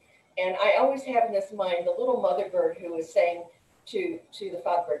busy. And I always have in this mind the little mother bird who is saying to the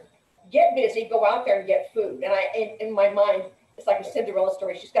father bird, get busy, go out there and get food. And in my mind, it's like a Cinderella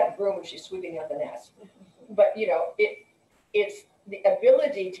story. She's got a broom and she's sweeping out the nest. But you know, it's the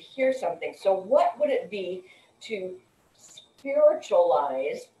ability to hear something. So what would it be to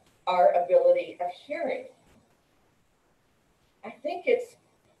spiritualize our ability of hearing? I think it's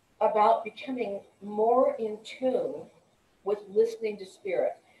about becoming more in tune with listening to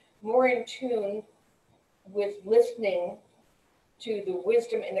spirit, more in tune with listening to the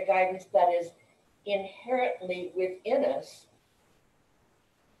wisdom and the guidance that is inherently within us,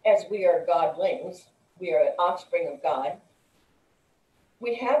 as we are godlings, we are an offspring of God.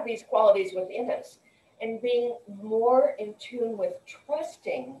 We have these qualities within us, and being more in tune with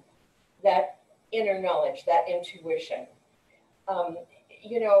trusting that inner knowledge, that intuition.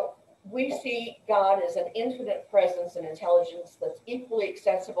 You know, we see God as an infinite presence and intelligence that's equally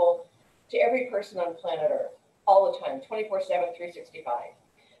accessible to every person on planet Earth, all the time, 24/7, 365.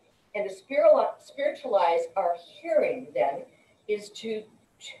 And to spiritualize our hearing, then, is to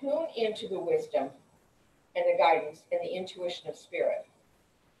tune into the wisdom and the guidance and the intuition of spirit.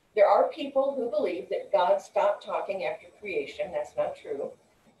 There are people who believe that God stopped talking after creation. That's not true.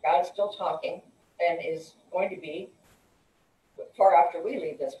 God's still talking and is going to be far after we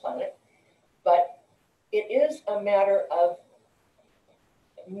leave this planet. But it is a matter of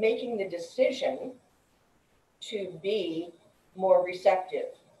making the decision to be more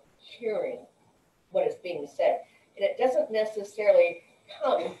receptive, hearing what is being said. And it doesn't necessarily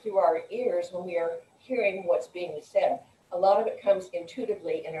come through our ears when we are hearing what's being said. A lot of it comes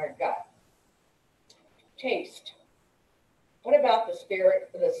intuitively in our gut. Taste. What about the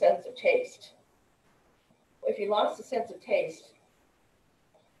spirit, the sense of taste? If you lost the sense of taste,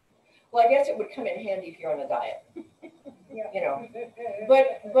 well, I guess it would come in handy if you're on a diet, you know.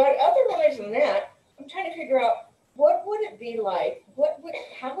 But otherwise than that, I'm trying to figure out what would it be like?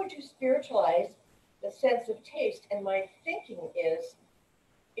 How would you spiritualize the sense of taste? And my thinking is,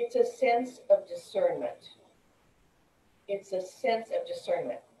 it's a sense of discernment. It's a sense of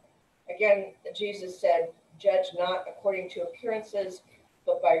discernment. Again, Jesus said, "Judge not according to appearances,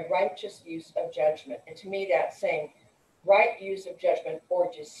 but by righteous use of judgment." And to me, that's saying right use of judgment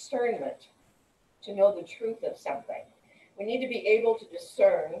or discernment to know the truth of something. We need to be able to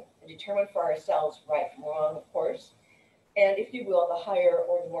discern and determine for ourselves right from wrong, of course. And if you will, the higher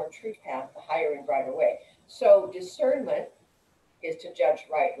or the more true path, the higher and brighter way. So discernment is to judge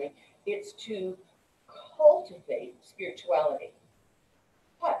rightly. It's to cultivate spirituality.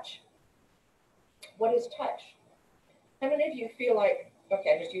 Touch. What is touch? How many of you feel like,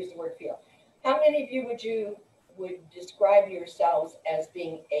 okay, I just use the word feel. How many of you would describe yourselves as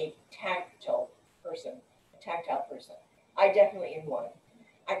being a tactile person? I definitely am one.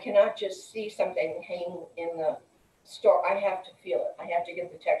 I cannot just see something hanging in the store. I have to feel it. I have to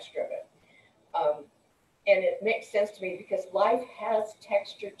get the texture of it. And it makes sense to me because life has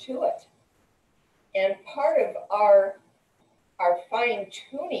texture to it. And part of our fine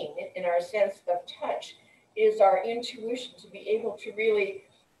tuning in our sense of touch is our intuition to be able to really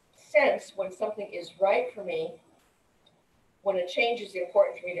sense when something is right for me, when a change is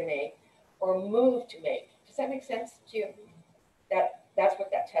important for me to make or move to make. Does that make sense to you? That's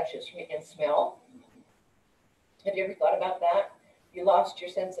what that touch is for me. And smell. Have you ever thought about that? You lost your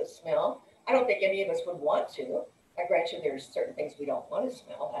sense of smell. I don't think any of us would want to. I grant you there's certain things we don't want to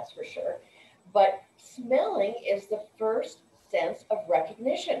smell, that's for sure. But smelling is the first sense of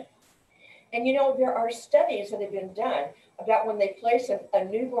recognition. And you know, there are studies that have been done about when they place a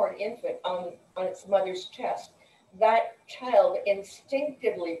newborn infant on its mother's chest, that child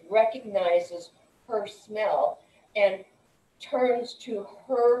instinctively recognizes her smell and turns to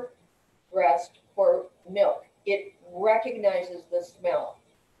her breast for milk. It recognizes the smell.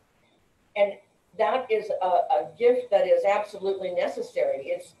 And that is a gift that is absolutely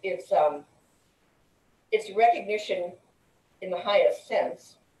necessary. It's recognition in the highest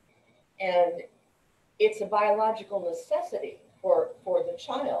sense, and it's a biological necessity for the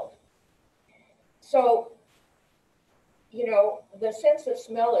child. So, you know, the sense of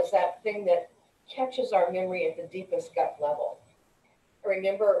smell is that thing that catches our memory at the deepest gut level. I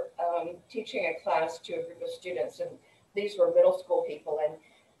remember teaching a class to a group of students, and these were middle school people,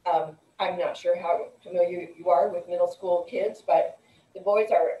 and I'm not sure how familiar you are with middle school kids, but the boys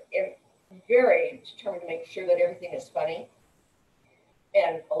are very determined to make sure that everything is funny.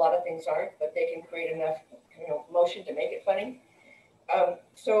 And a lot of things aren't, but they can create enough, motion to make it funny.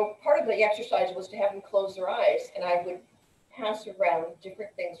 So part of the exercise was to have them close their eyes, and I would pass around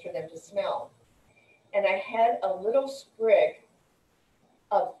different things for them to smell. And I had a little sprig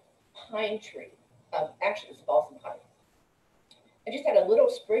of pine tree. Actually, it was balsam pine. I just had a little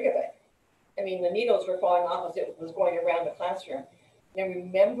sprig of it. I mean, the needles were falling off as it was going around the classroom. And I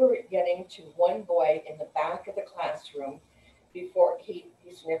remember getting to one boy in the back of the classroom before he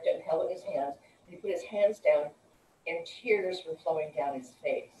sniffed it and held it in his hands. And he put his hands down, and tears were flowing down his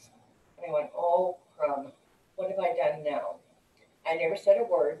face. And I went, oh, crumb, what have I done now? I never said a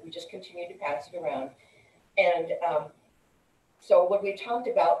word. We just continued to pass it around. And so when we talked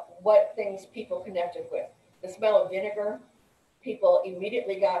about what things people connected with, the smell of vinegar, people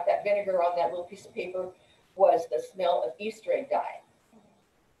immediately got that vinegar on that little piece of paper was the smell of Easter egg dye.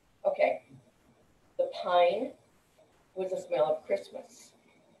 Okay. The pine was the smell of Christmas.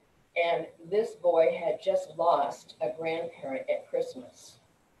 And this boy had just lost a grandparent at Christmas.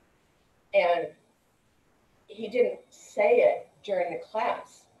 And he didn't say it during the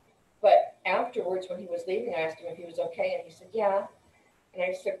class, but afterwards when he was leaving, I asked him if he was okay, and he said, yeah. And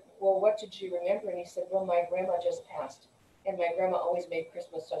I said, well, what did you remember? And he said, well, my grandma just passed, and my grandma always made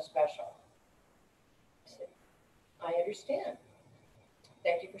Christmas so special. I said, I understand.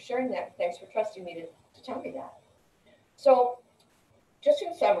 Thank you for sharing that. Thanks for trusting me to tell me that. So just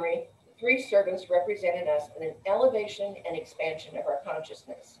in summary, the three servants represented us in an elevation and expansion of our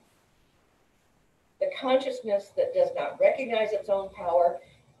consciousness. The consciousness that does not recognize its own power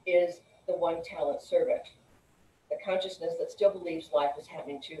is the one-talent servant. The consciousness that still believes life is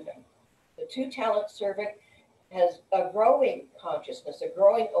happening to them. The two-talent servant has a growing consciousness, a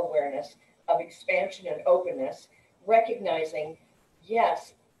growing awareness of expansion and openness, recognizing,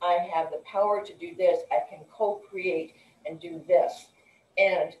 yes, I have the power to do this. I can co-create and do this.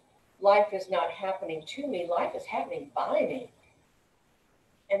 And life is not happening to me, life is happening by me.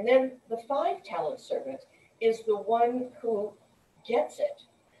 And then the 5-talent servant is the one who gets it.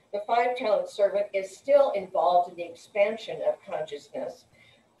 The 5-talent servant is still involved in the expansion of consciousness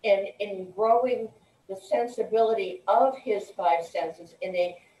and in growing the sensibility of his 5 senses in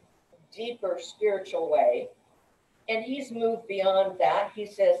a deeper spiritual way. And he's moved beyond that. He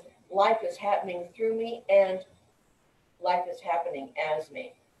says, life is happening through me and life is happening as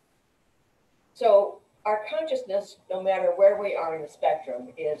me. So our consciousness, no matter where we are in the spectrum,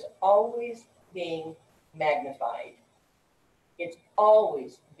 is always being magnified. It's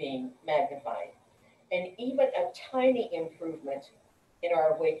always being magnified. And even a tiny improvement in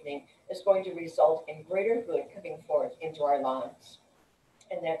our awakening is going to result in greater good coming forth into our lives.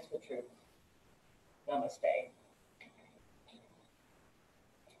 And that's the truth. Namaste.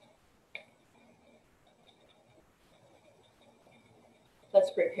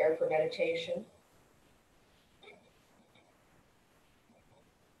 Let's prepare for meditation.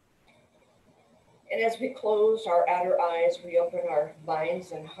 And as we close our outer eyes, we open our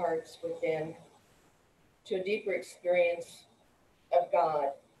minds and hearts within to a deeper experience of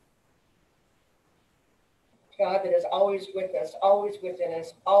God. God that is always with us, always within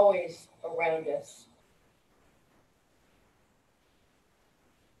us, always around us.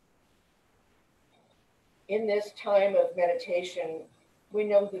 In this time of meditation, we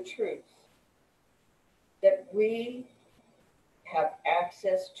know the truth that we have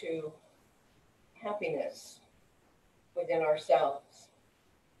access to happiness within ourselves.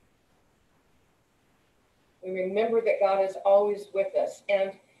 We remember that God is always with us,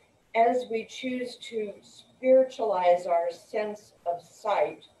 and as we choose to spiritualize our sense of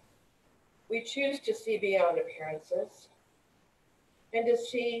sight, we choose to see beyond appearances and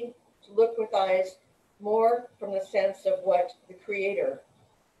to look with eyes more from the sense of what the Creator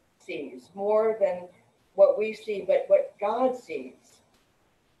sees, more than what we see, but what God sees.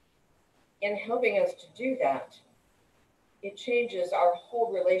 In helping us to do that, it changes our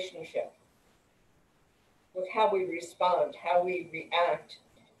whole relationship with how we respond, how we react,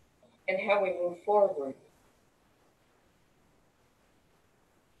 and how we move forward.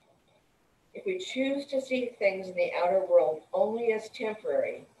 If we choose to see things in the outer world only as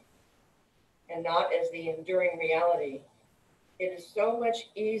temporary and not as the enduring reality, it is so much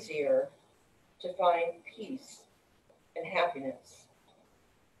easier to find peace and happiness.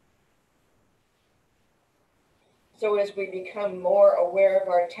 So as we become more aware of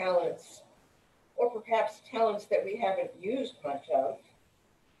our talents, or perhaps talents that we haven't used much of,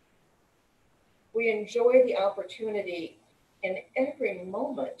 we enjoy the opportunity in every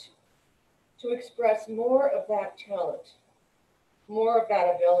moment to express more of that talent, more of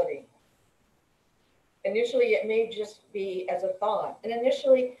that ability. Initially, it may just be as a thought, and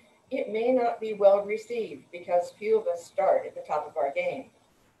initially, it may not be well received because few of us start at the top of our game.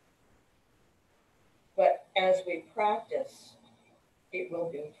 But as we practice, it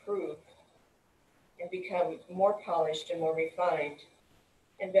will improve and become more polished and more refined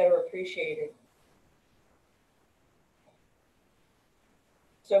and better appreciated.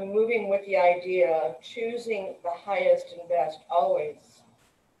 So moving with the idea of choosing the highest and best always,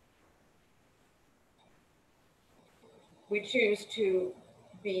 we choose to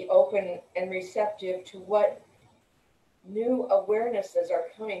be open and receptive to what new awarenesses are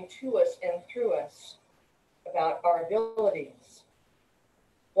coming to us and through us about our abilities,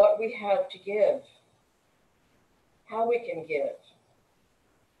 what we have to give, how we can give,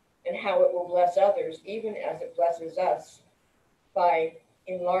 and how it will bless others, even as it blesses us, by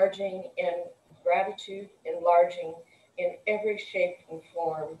enlarging in gratitude, enlarging in every shape and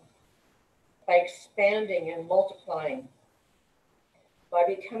form, by expanding and multiplying, by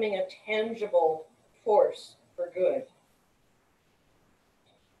becoming a tangible force for good.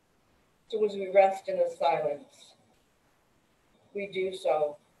 So as we rest in the silence, we do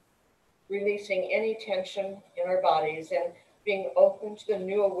so, releasing any tension in our bodies and being open to the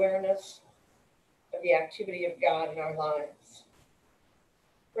new awareness of the activity of God in our lives.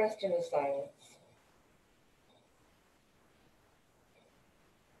 Rest in the silence.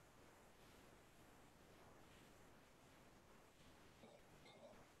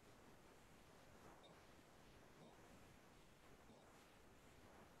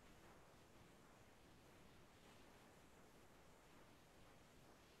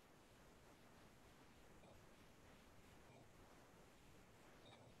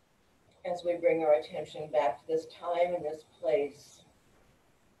 As we bring our attention back to this time and this place,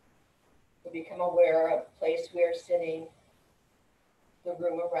 we become aware of the place we are sitting, the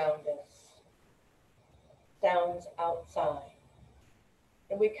room around us. sounds outside.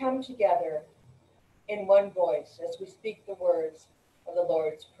 And we come together in one voice as we speak the words of the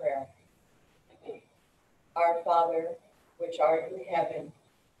Lord's Prayer. Our Father, which art in heaven,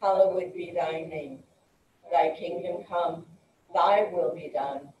 hallowed be thy name. Thy kingdom come, thy will be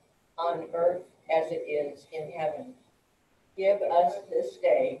done, on earth as it is in heaven. Give us this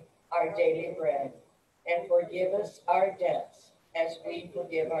day our daily bread, and forgive us our debts as we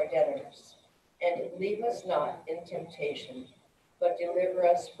forgive our debtors. And leave us not in temptation, but deliver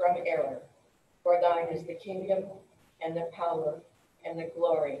us from error. For thine is the kingdom, and the power, and the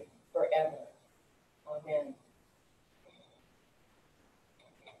glory forever. Amen.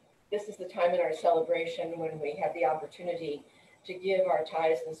 This is the time in our celebration when we have the opportunity to give our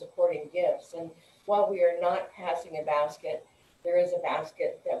tithes and supporting gifts. And while we are not passing a basket, there is a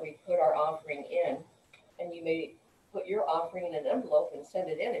basket that we put our offering in. And you may put your offering in an envelope and send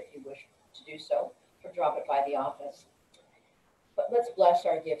it in if you wish to do so, or drop it by the office. But let's bless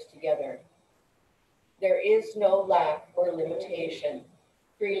our gifts together. There is no lack or limitation.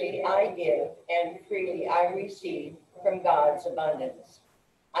 Freely I give, and freely I receive from God's abundance.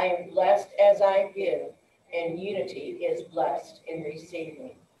 I am blessed as I give, and unity is blessed in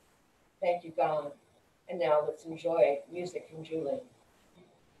receiving. Thank you, God. And now let's enjoy music from Julie.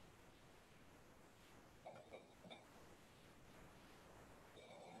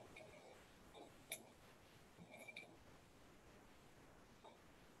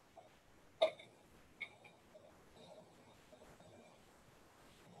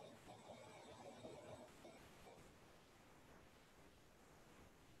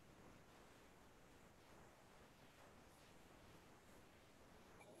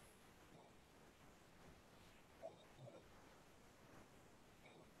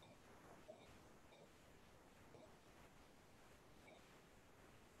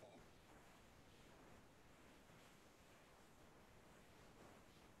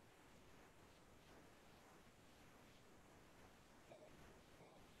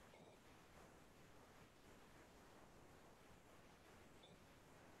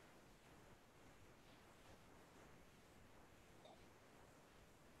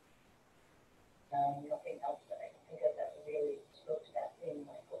 Nothing else that I can think of that really spoke to that theme.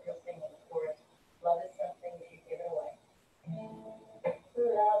 Michael, he'll sing in the chorus. Love is something if you give it away.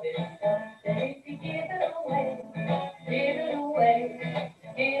 Love is something if you give it away. Give it away.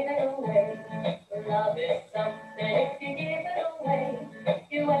 Give it away. Love is something if you give it away.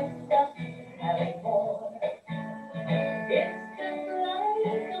 You end up having more. It's just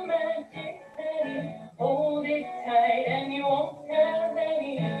like a magic penny. Hold it tight and you won't have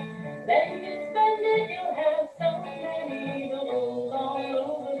any. Then you spend it, you'll have so many bubbles all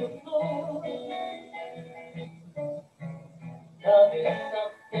over the floor. Love is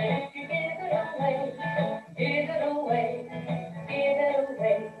something if you give it away. Give it away. Give it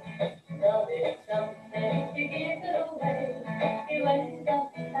away. Love is something if you give it away. You end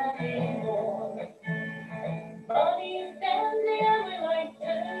up having more. Money is dandy and we like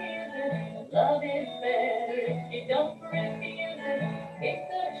to use it. Love is better if you don't refuse it.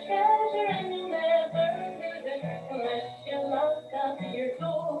 It's a treasure and you'll never lose it unless you lock up your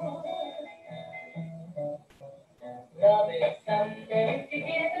door. Love is something if you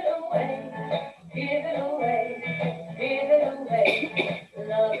give it away. Give it away. Give it away.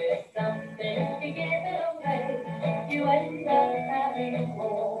 Love is something if you give it away. You end up having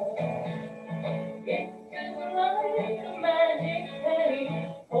more. It's just like a magic penny.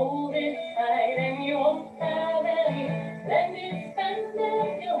 Hold it tight and you won't have any. Then you spend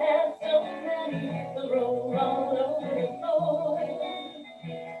it, you'll have so many. They'll roll all over the floor.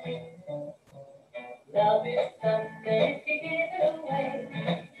 Love is something if you give it away.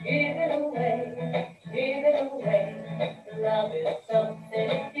 Give it away. Give it away. Love is something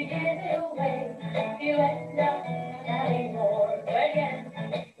if you give it away. You end up having more. Again.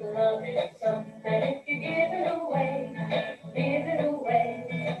 Love is something if you give it away. Give it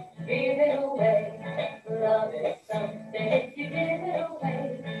away. Give it away. Love is something if you give it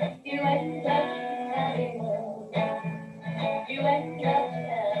away. You end up having more. You end up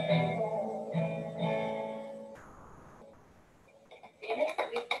having more.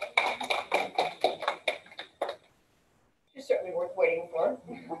 It's certainly worth waiting for.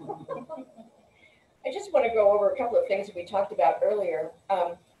 I just want to go over a couple of things that we talked about earlier.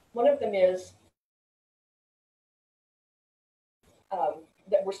 One of them is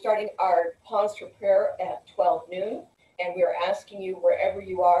that we're starting our pause for prayer at 12 noon, and we are asking you, wherever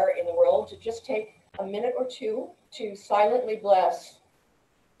you are in the world, to just take a minute or two to silently bless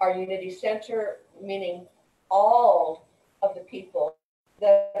our Unity Center, meaning all of the people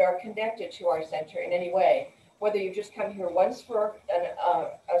that are connected to our center in any way, whether you just come here once for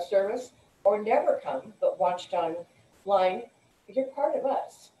a service or never come but watched online, you're part of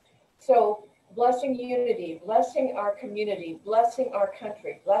us. So blessing unity, blessing our community, blessing our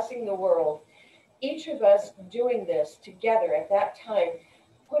country, blessing the world. Each of us doing this together at that time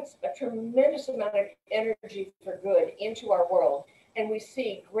puts a tremendous amount of energy for good into our world, and we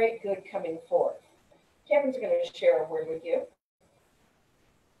see great good coming forth. Kevin's going to share a word with you.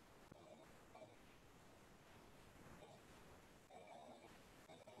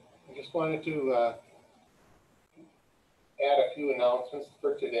 I just wanted to add a few announcements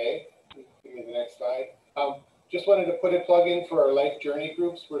for today. Give me the next slide. Just wanted to put a plug in for our life journey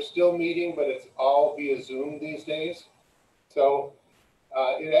groups. We're still meeting, but it's all via Zoom these days. So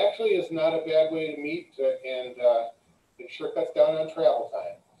it actually is not a bad way to meet, and it sure cuts down on travel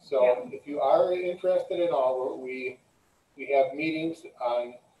time. So if you are interested at all, we have meetings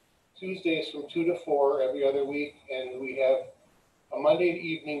on Tuesdays from 2 to 4 every other week, and we have a Monday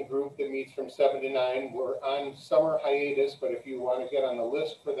evening group that meets from 7 to 9. We're on summer hiatus, but if you want to get on the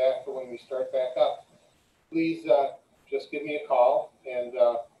list for that for when we start back up, please just give me a call. And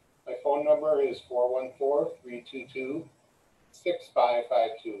my phone number is 414-322-6552.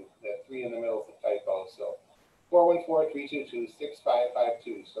 That 3 in the middle is a typo. So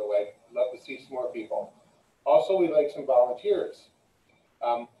 414-322-6552. So I'd love to see some more people. Also, we'd like some volunteers.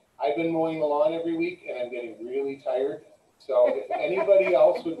 I've been mowing the lawn every week, and I'm getting really tired. So if anybody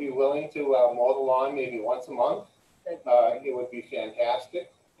else would be willing to mow the lawn maybe once a month, it would be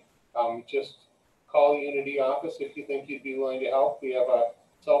fantastic. Just call the Unity office if you think you'd be willing to help. We have a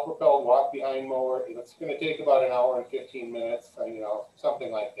self-propelled walk-behind mower. It's going to take about an hour and 15 minutes,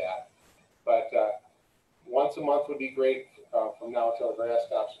 something like that. But once a month would be great from now till the grass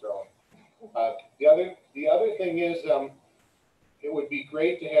stops growing. The other thing is, it would be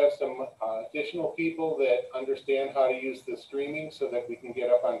great to have some additional people that understand how to use the streaming so that we can get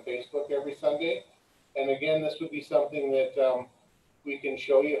up on Facebook every Sunday. And again, this would be something that we can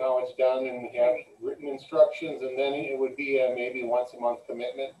show you how it's done, and we have written instructions, and then it would be a maybe once a month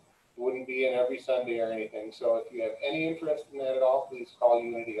commitment. It wouldn't be in every Sunday or anything. So if you have any interest in that at all, please call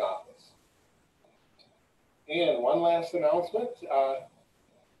Unity office. And one last announcement.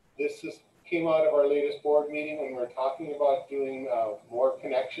 Came out of our latest board meeting when we were talking about doing more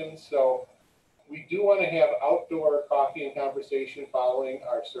connections. So we do want to have outdoor coffee and conversation following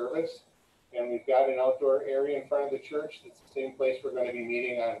our service. And we've got an outdoor area in front of the church. It's the same place we're going to be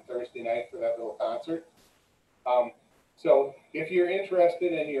meeting on Thursday night for that little concert. So if you're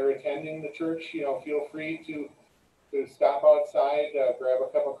interested and you're attending the church, feel free to stop outside, grab a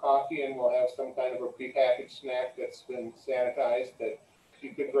cup of coffee, and we'll have some kind of a prepackaged snack that's been sanitized that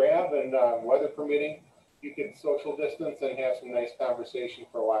you could grab, and weather permitting, you could social distance and have some nice conversation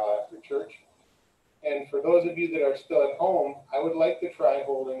for a while after church. And for those of you that are still at home, I would like to try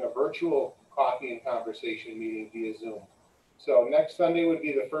holding a virtual coffee and conversation meeting via Zoom. So next Sunday would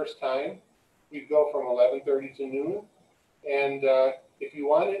be the first time. We'd go from 11:30 to noon. And if you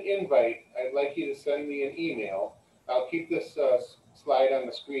want an invite, I'd like you to send me an email. I'll keep this slide on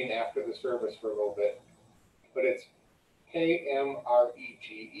the screen after the service for a little bit. But it's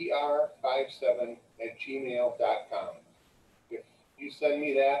KMREGER57@gmail.com. If you send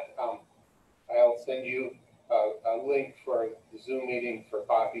me that, I'll send you a link for the Zoom meeting for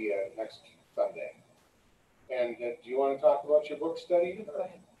coffee next Sunday. And do you want to talk about your book study? Go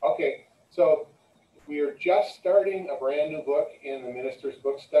ahead. Okay, so we are just starting a brand new book in the Minister's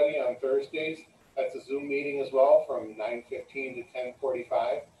Book Study on Thursdays. That's a Zoom meeting as well from 9:15 to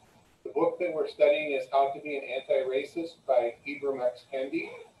 10:45. The book that we're studying is How to Be an Anti-Racist by Ibram X.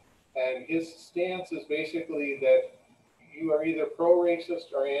 Kendi. And his stance is basically that you are either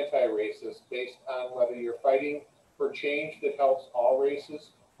pro-racist or anti-racist based on whether you're fighting for change that helps all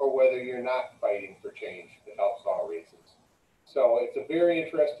races or whether you're not fighting for change that helps all races. So it's a very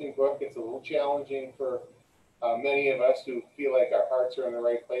interesting book. It's a little challenging for many of us who feel like our hearts are in the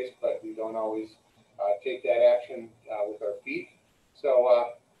right place, but we don't always take that action with our feet. So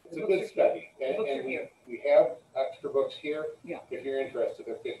it's a good study. And we have extra books here. Yeah. If you're interested,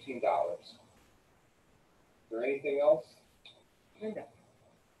 they're $15. Is there anything else? Brenda.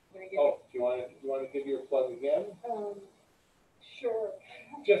 Oh, do you want to give your plug again? Sure.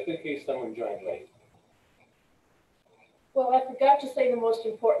 Just in case someone joined late. Well, I forgot to say the most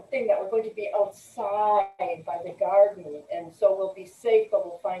important thing, that we're going to be outside by the garden, and so we'll be safe, but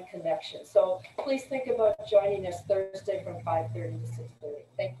we'll find connection. So please think about joining us Thursday from 5:30 to 6:30.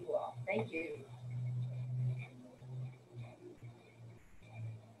 Thank you all. Thank you.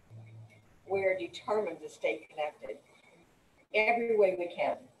 We are determined to stay connected. every way we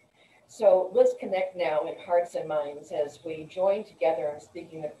can. So let's connect now in hearts and minds as we join together in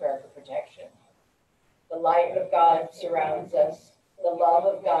speaking the prayer for protection. The light of God surrounds us. The love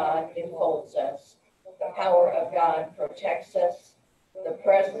of God enfolds us. The power of God protects us. The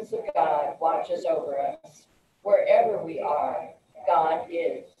presence of God watches over us. Wherever we are, God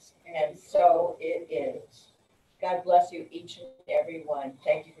is, and so it is. God bless you, each and every one.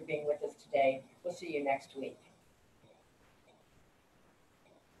 Thank you for being with us today. We'll see you next week.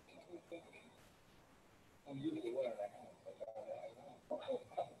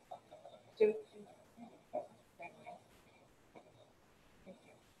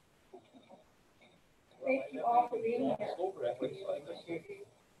 Thank you all for being here.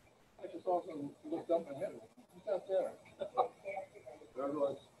 I just also looked up ahead. Who's out there?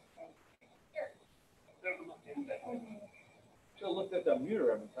 Should looked at the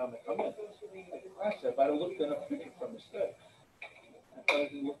mirror every time I come in. I said, but I looked at a picture from the step. I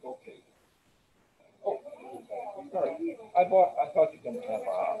thought it looked okay. Oh, sorry. I thought you can have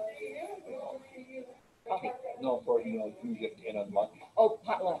Coffee. no, for use it in a month. Oh,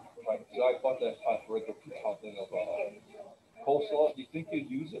 potluck. Right. So I bought that pot for it.